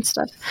starting and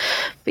stuff.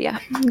 But yeah,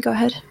 go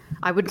ahead.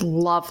 I would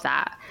love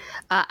that.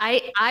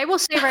 I will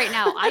say right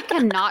now, I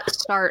cannot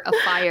start a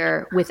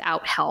fire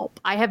without help.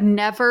 I have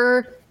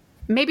never,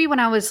 maybe when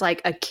I was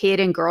like a kid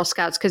in Girl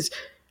Scouts, because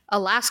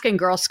Alaskan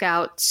Girl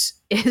Scouts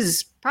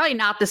is probably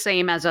not the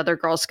same as other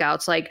Girl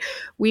Scouts. Like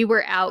we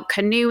were out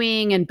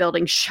canoeing and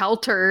building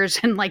shelters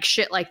and like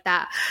shit like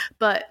that.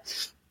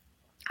 But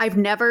I've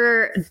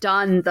never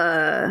done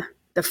the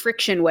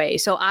friction way.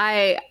 So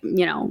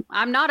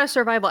I'm not a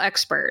survival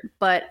expert,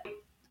 but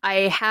I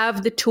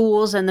have the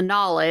tools and the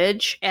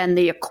knowledge and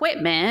the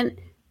equipment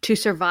to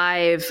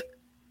survive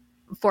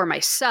for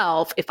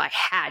myself if I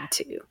had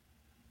to,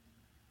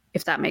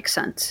 if that makes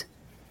sense.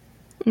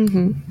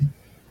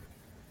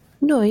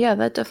 No, yeah,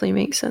 that definitely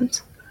makes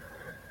sense.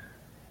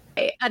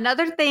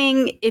 Another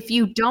thing, if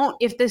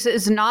this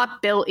is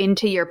not built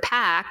into your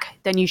pack,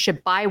 then you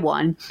should buy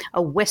one,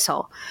 a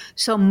whistle.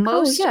 So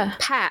most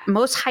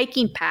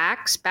hiking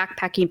packs,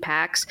 backpacking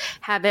packs,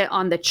 have it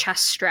on the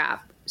chest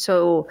strap.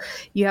 So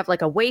you have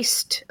like a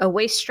waist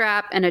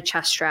strap and a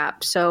chest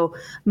strap. So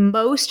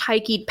most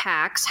hiking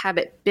packs have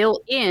it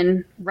built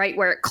in right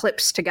where it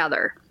clips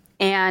together.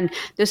 And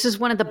this is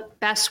one of the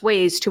best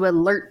ways to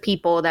alert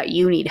people that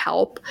you need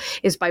help,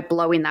 is by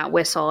blowing that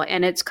whistle.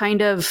 And it's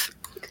kind of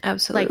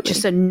like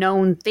just a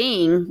known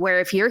thing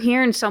where if you're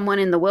hearing someone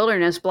in the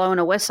wilderness blowing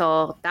a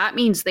whistle, that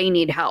means they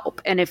need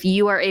help. And if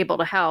you are able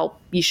to help,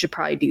 you should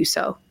probably do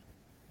so.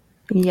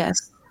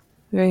 Yes.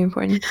 Very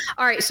important.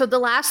 All right. So the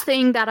last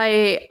thing that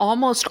I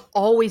almost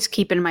always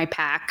keep in my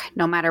pack,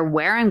 no matter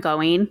where I'm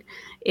going,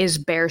 is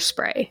bear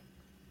spray.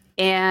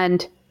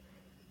 And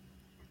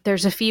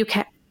there's a few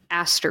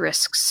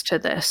asterisks to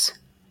this.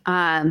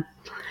 When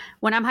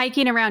I'm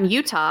hiking around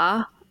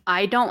Utah,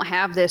 I don't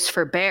have this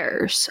for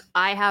bears.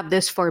 I have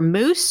this for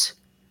moose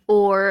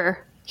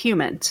or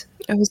humans.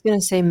 I was going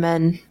to say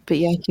men, but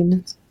yeah,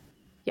 humans.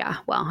 Yeah,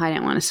 well, I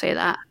didn't want to say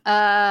that.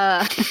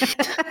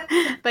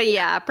 But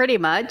yeah, pretty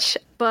much.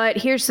 But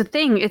here's the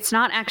thing. It's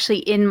not actually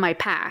in my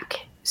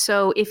pack.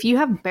 So if you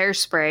have bear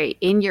spray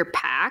in your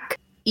pack,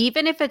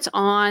 even if it's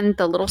on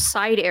the little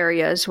side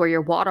areas where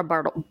your water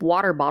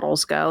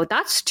bottles go,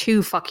 that's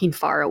too fucking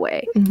far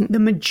away. The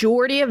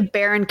majority of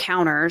bear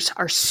encounters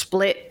are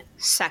split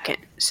second.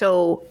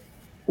 So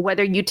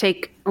whether you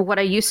take, what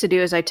I used to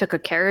do is I took a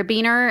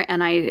carabiner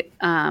and I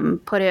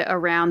put it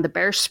around the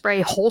bear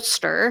spray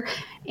holster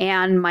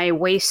and my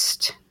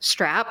waist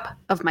strap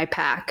of my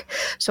pack.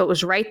 So it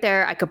was right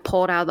there. I could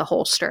pull it out of the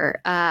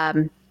holster.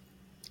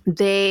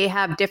 They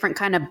have different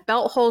kind of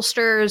belt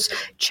holsters,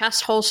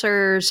 chest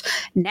holsters.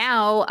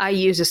 Now I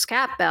use a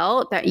scap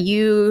belt that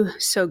you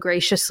so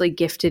graciously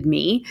gifted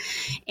me,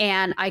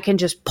 and I can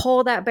just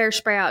pull that bear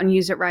spray out and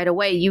use it right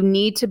away. You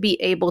need to be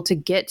able to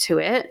get to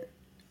it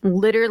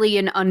literally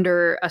in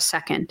under a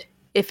second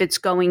if it's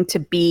going to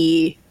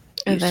be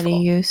of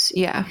any use.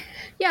 Yeah.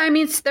 Yeah, I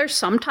mean, there's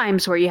some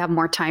times where you have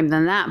more time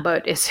than that,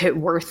 but is it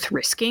worth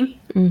risking?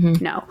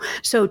 No.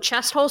 So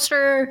chest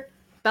holster,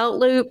 belt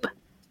loop,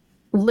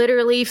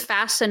 literally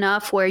fast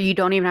enough where you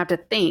don't even have to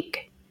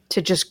think to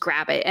just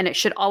grab it. And it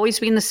should always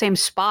be in the same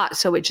spot,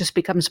 so it just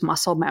becomes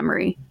muscle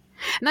memory.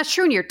 And that's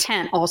true in your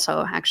tent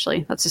also,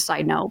 actually. That's a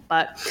side note.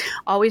 But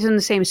always in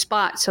the same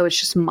spot, so it's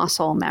just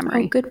muscle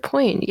memory. Oh, good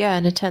point. Yeah,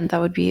 in a tent, that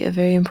would be a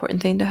very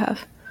important thing to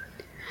have.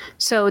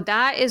 So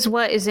that is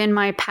what is in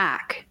my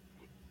pack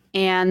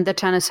and the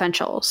 10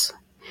 essentials.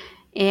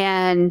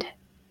 And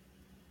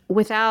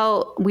we've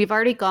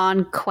already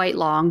gone quite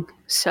long,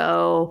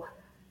 so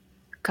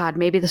God,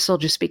 maybe this will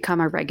just become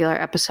a regular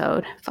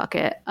episode. Fuck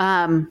it.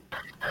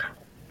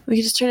 We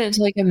could just turn it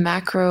into like a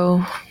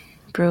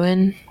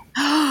Macrobruin.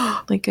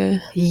 Like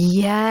a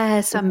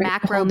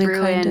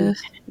Macrobruin. Kind of.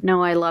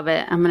 No, I love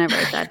it. I'm gonna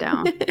write that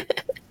down.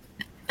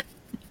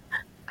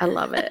 I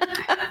love it.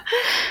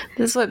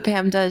 This is what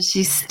Pam does.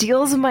 She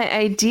steals my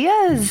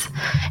ideas,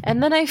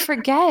 and then I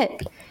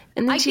forget.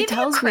 And then she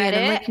tells me, and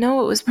I'm like,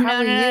 no, it was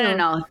probably you.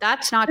 No.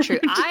 That's not true.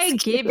 I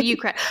give you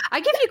credit.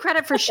 I give you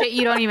credit for shit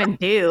you don't even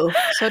do.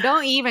 So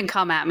don't even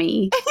come at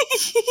me.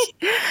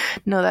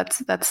 No,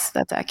 that's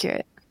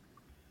accurate.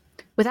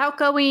 Without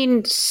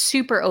going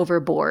super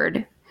overboard,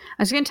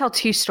 I was going to tell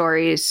 2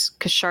 stories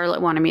because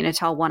Charlotte wanted me to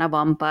tell one of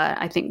them, but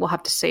I think we'll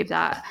have to save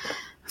that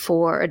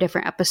for a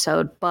different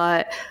episode.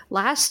 But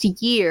last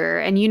year,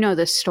 and you know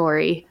this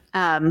story,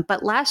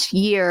 but last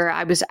year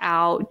I was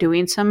out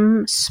doing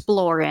some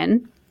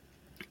exploring.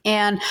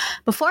 And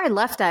before I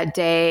left that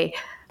day,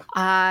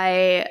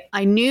 I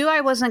knew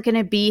I wasn't going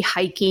to be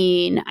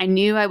hiking. I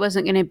knew I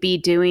wasn't going to be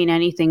doing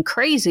anything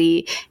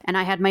crazy. And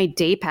I had my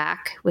day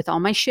pack with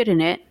all my shit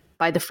in it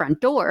by the front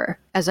door,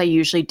 as I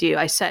usually do.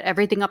 I set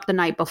everything up the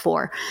night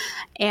before.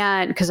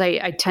 And because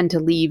I tend to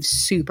leave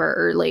super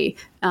early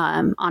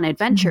on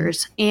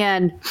adventures.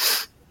 And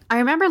I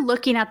remember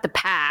looking at the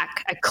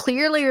pack. I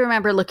clearly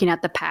remember looking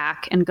at the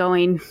pack and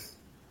going,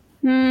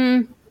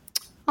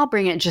 I'll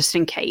bring it just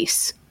in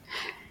case.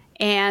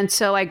 And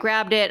so I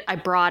grabbed it. I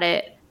brought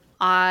it.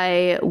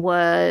 I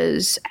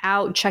was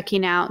out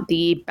checking out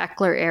the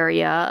Beckler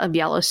area of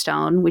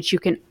Yellowstone, which you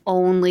can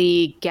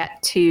only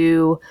get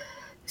to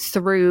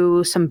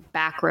through some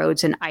back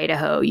roads in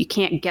Idaho. You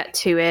can't get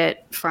to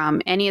it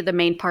from any of the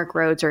main park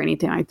roads or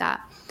anything like that.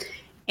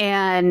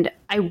 And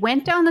I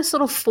went down this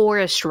little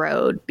forest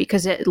road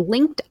because it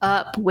linked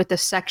up with a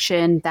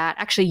section that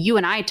actually you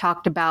and I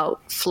talked about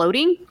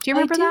floating. Do you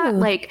remember that?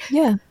 Like,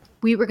 yeah,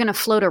 we were going to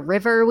float a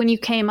river when you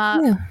came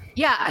up.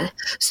 Yeah.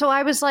 So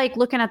I was like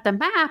looking at the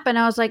map and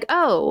I was like,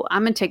 oh,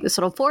 I'm going to take this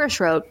little forest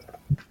road.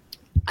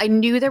 I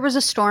knew there was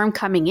a storm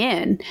coming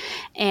in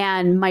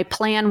and my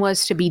plan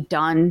was to be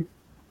done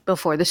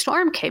before the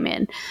storm came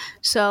in.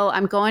 So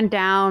I'm going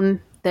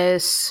down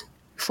this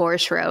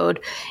forest road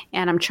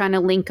and I'm trying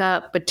to link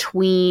up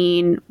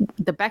between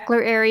the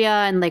Beckler area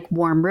and Lake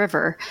Warm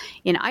River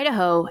in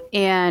Idaho.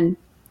 And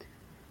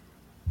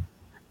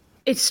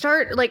I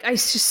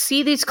just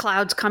see these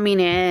clouds coming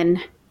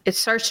in. It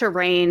starts to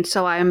rain.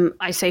 So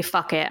I say,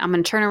 fuck it. I'm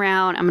going to turn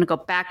around. I'm going to go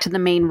back to the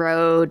main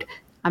road.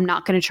 I'm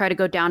not going to try to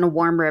go down a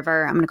Warm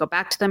River. I'm going to go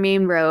back to the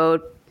main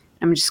road.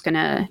 I'm just going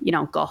to,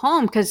 go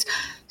home because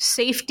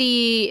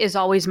safety is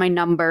always my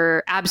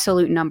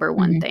absolute number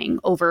one thing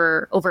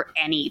over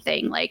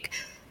anything. Like,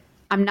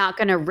 I'm not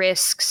going to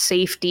risk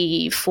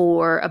safety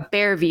for a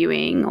bear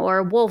viewing or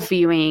a wolf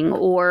viewing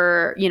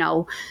or,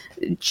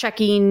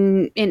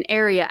 checking an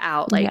area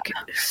out. Like,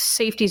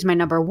 safety is my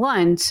number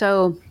one.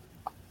 So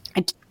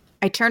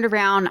I turned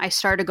around, I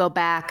started to go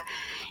back.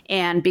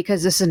 And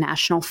because this is a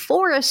national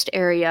forest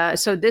area,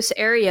 so this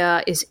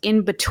area is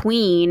in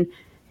between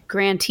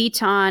Grand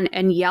Teton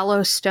and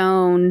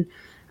Yellowstone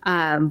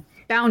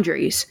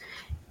boundaries.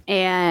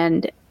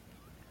 And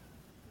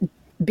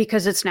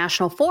because it's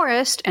national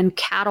forest and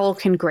cattle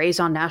can graze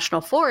on national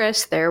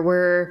forest, there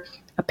were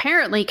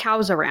apparently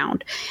cows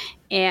around.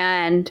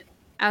 And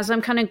as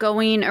I'm kind of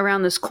going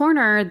around this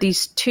corner,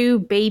 these 2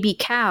 baby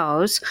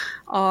cows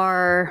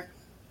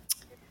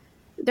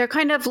they're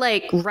kind of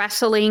like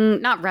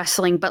not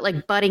wrestling, but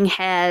like butting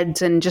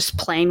heads and just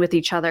playing with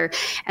each other.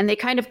 And they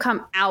kind of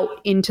come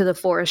out into the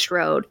forest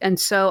road. And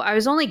so I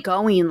was only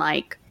going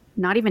like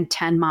not even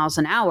 10 miles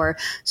an hour.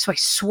 So I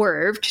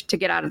swerved to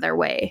get out of their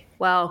way.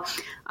 Well,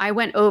 I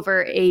went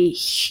over a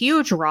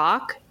huge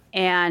rock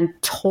and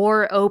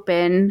tore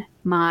open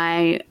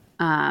my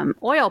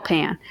oil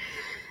pan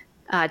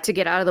to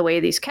get out of the way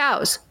of these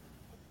cows.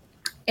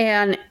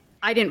 And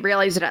I didn't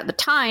realize it at the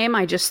time.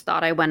 I just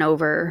thought I went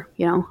over,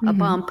 a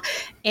bump.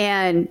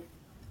 And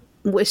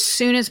as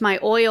soon as my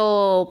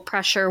oil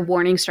pressure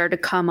warning started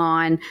to come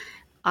on,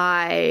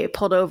 I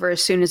pulled over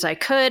as soon as I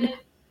could,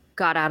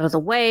 got out of the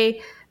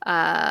way.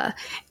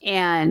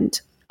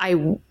 And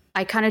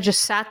I kind of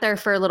just sat there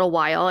for a little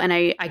while and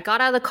I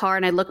got out of the car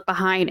and I looked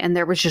behind and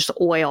there was just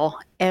oil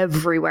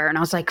everywhere. And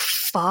I was like,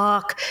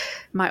 fuck,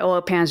 my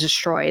oil pan's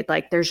destroyed.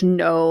 Like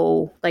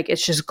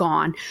it's just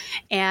gone.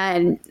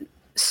 And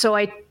so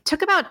I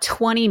took about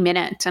 20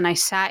 minutes and I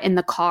sat in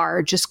the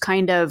car just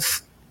kind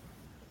of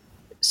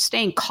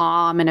staying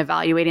calm and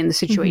evaluating the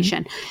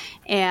situation.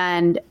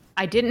 And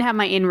I didn't have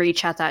my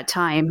inReach at that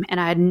time and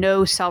I had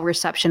no cell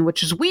reception,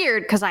 which was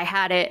weird because I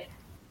had it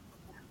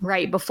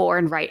right before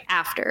and right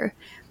after.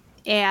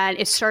 And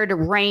it started to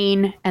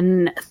rain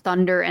and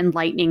thunder and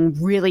lightning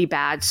really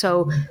bad.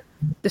 So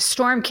the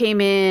storm came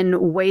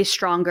in way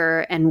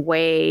stronger and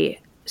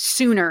way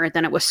sooner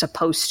than it was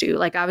supposed to.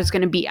 Like I was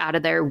going to be out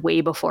of there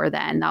way before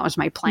then. That was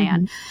my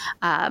plan.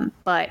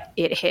 But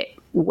it hit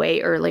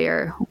way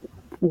earlier,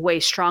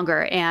 way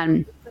stronger.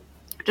 And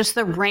just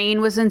the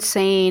rain was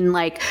insane.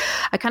 Like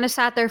I kind of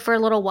sat there for a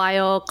little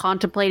while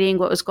contemplating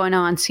what was going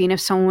on, seeing if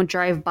someone would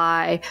drive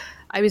by.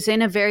 I was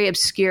in a very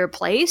obscure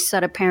place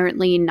that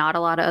apparently not a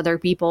lot of other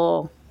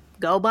people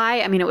go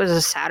by. I mean, it was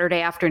a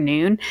Saturday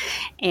afternoon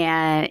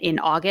and in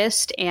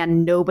August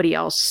and nobody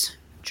else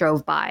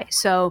drove by.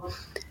 So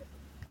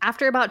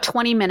after about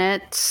 20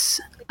 minutes,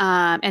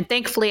 And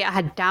thankfully, I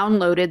had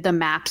downloaded the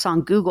maps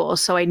on Google.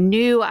 So I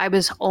knew I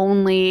was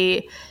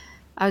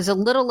a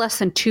little less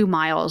than 2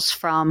 miles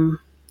from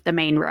the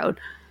main road.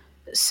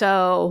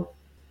 So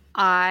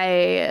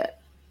I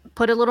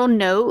put a little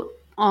note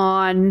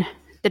on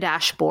the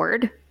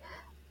dashboard,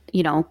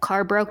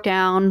 car broke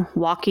down,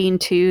 walking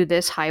to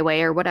this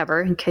highway or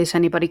whatever, in case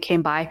anybody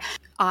came by.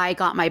 I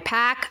got my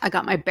pack, I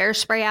got my bear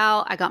spray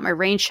out, I got my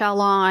rain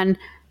shell on,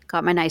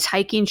 got my nice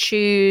hiking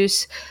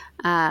shoes.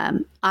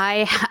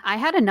 I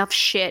had enough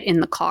shit in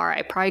the car.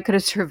 I probably could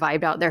have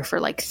survived out there for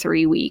like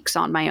 3 weeks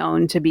on my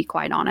own, to be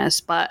quite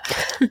honest. But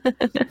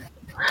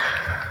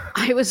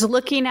I was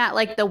looking at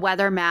like the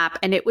weather map,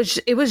 and it was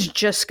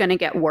just going to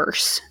get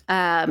worse.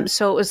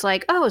 So it was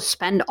like, oh,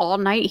 spend all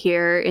night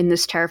here in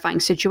this terrifying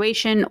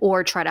situation,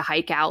 or try to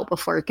hike out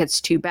before it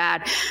gets too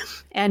bad.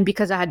 And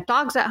because I had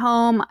dogs at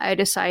home, I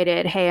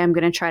decided, hey, I'm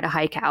going to try to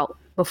hike out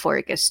before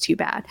it gets too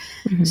bad.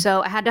 Mm-hmm.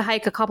 So I had to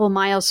hike a couple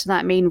miles to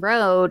that main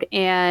road.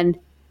 And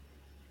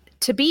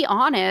to be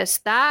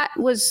honest,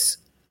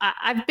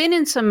 I've been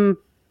in some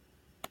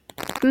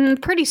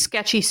pretty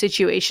sketchy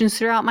situations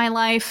throughout my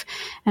life.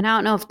 And I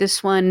don't know if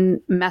this one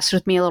messed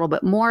with me a little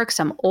bit more because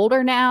I'm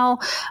older now,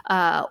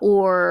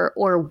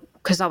 or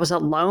because I was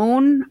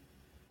alone,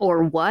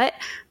 or what.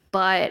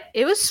 But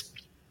it was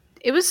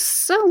a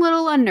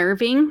little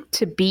unnerving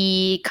to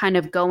be kind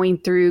of going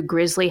through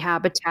grizzly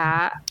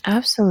habitat.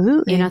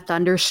 Absolutely. In a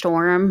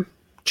thunderstorm,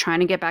 trying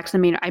to get back to the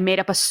main. I made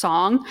up a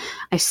song.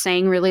 I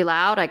sang really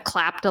loud. I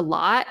clapped a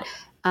lot.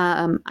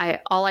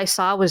 All I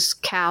saw was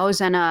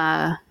cows and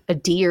a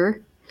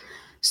deer.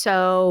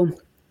 So,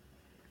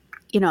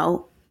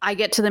 I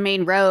get to the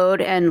main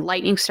road and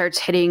lightning starts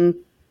hitting,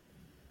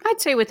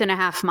 I'd say within a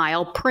half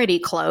mile, pretty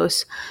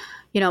close.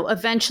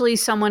 Eventually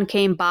someone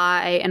came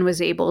by and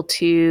was able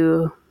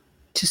to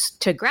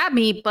grab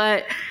me.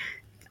 But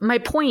my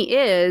point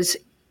is,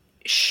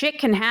 shit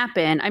can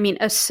happen. I mean,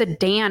 a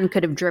sedan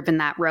could have driven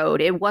that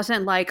road. It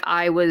wasn't like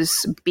I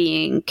was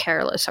being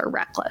careless or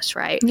reckless,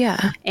 right?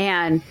 Yeah.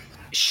 And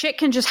shit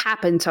can just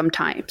happen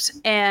sometimes.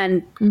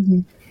 And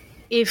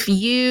if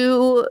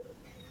you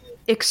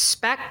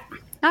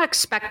not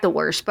expect the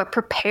worst, but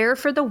prepare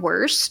for the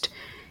worst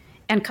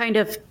and kind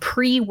of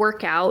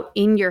pre-work out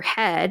in your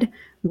head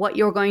what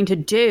you're going to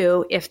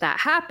do if that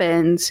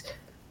happens,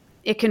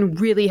 it can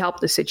really help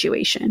the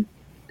situation.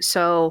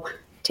 So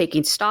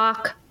taking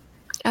stock.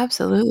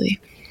 Absolutely.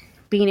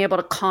 Being able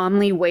to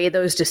calmly weigh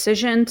those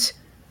decisions,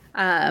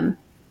 and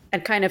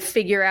kind of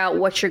figure out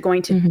what you're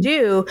going to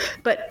do.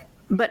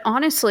 But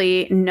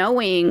honestly,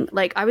 knowing,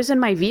 like, I was in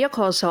my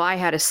vehicle, so I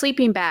had a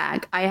sleeping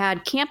bag, I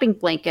had camping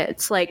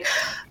blankets. Like,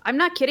 I'm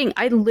not kidding.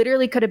 I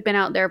literally could have been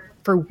out there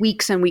for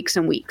weeks and weeks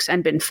and weeks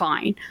and been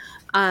fine.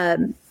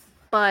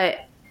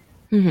 But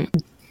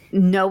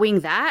knowing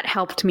that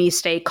helped me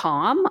stay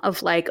calm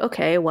of like,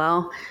 okay,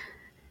 well,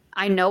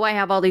 I know I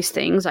have all these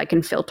things. I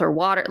can filter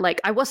water. Like,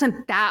 I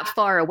wasn't that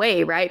far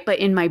away, right? But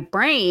in my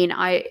brain,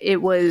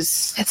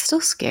 it's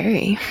still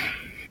scary.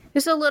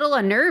 It's a little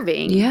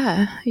unnerving.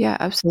 Yeah,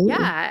 absolutely.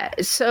 Yeah.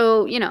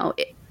 So,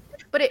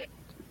 but it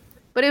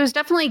was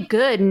definitely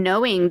good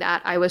knowing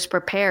that I was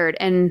prepared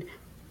and,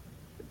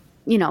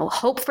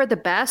 hope for the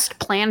best,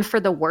 plan for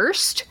the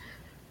worst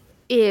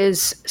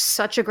is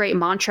such a great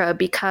mantra,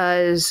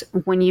 because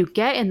when you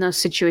get in those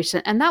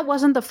situations, and that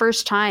wasn't the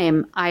first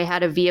time I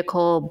had a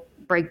vehicle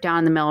break down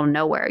in the middle of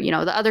nowhere.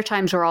 The other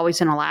times were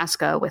always in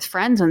Alaska with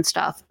friends and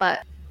stuff,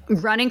 but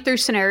running through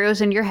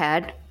scenarios in your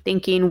head,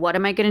 thinking, what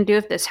am I going to do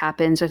if this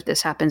happens, if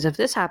this happens, if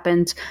this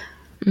happens?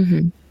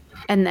 And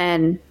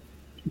then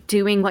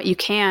doing what you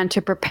can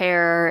to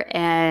prepare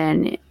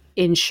and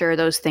ensure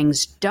those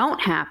things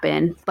don't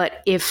happen.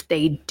 But if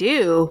they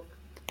do,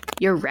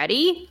 you're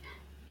ready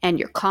and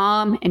you're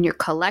calm and you're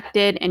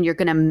collected and you're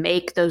going to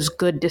make those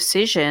good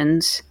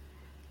decisions.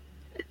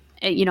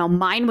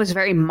 Mine was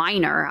very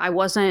minor. I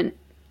wasn't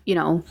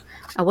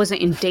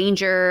in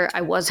danger.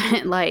 I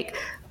wasn't like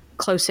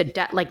close to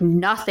death, like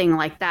nothing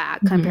like that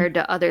compared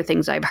to other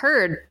things I've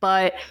heard.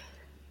 But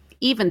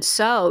even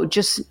so,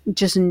 just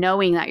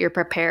knowing that you're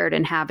prepared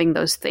and having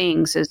those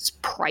things is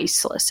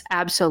priceless.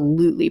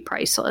 Absolutely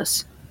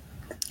priceless.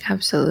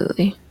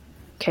 Absolutely.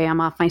 Okay,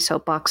 I'm off my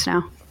soapbox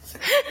now.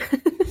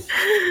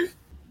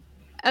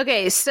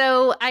 Okay,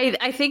 so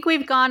I think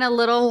we've gone a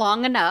little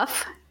long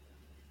enough.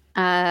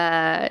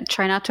 Try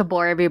not to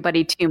bore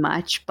everybody too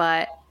much,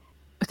 but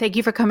thank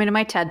you for coming to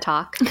my TED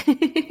Talk.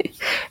 It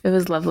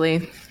was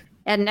lovely.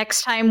 And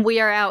next time we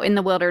are out in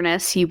the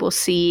wilderness, you will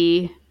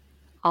see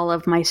all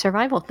of my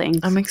survival things.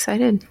 I'm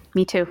excited.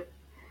 Me too.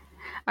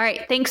 All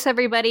right. Thanks,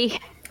 everybody.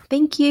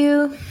 Thank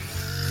you.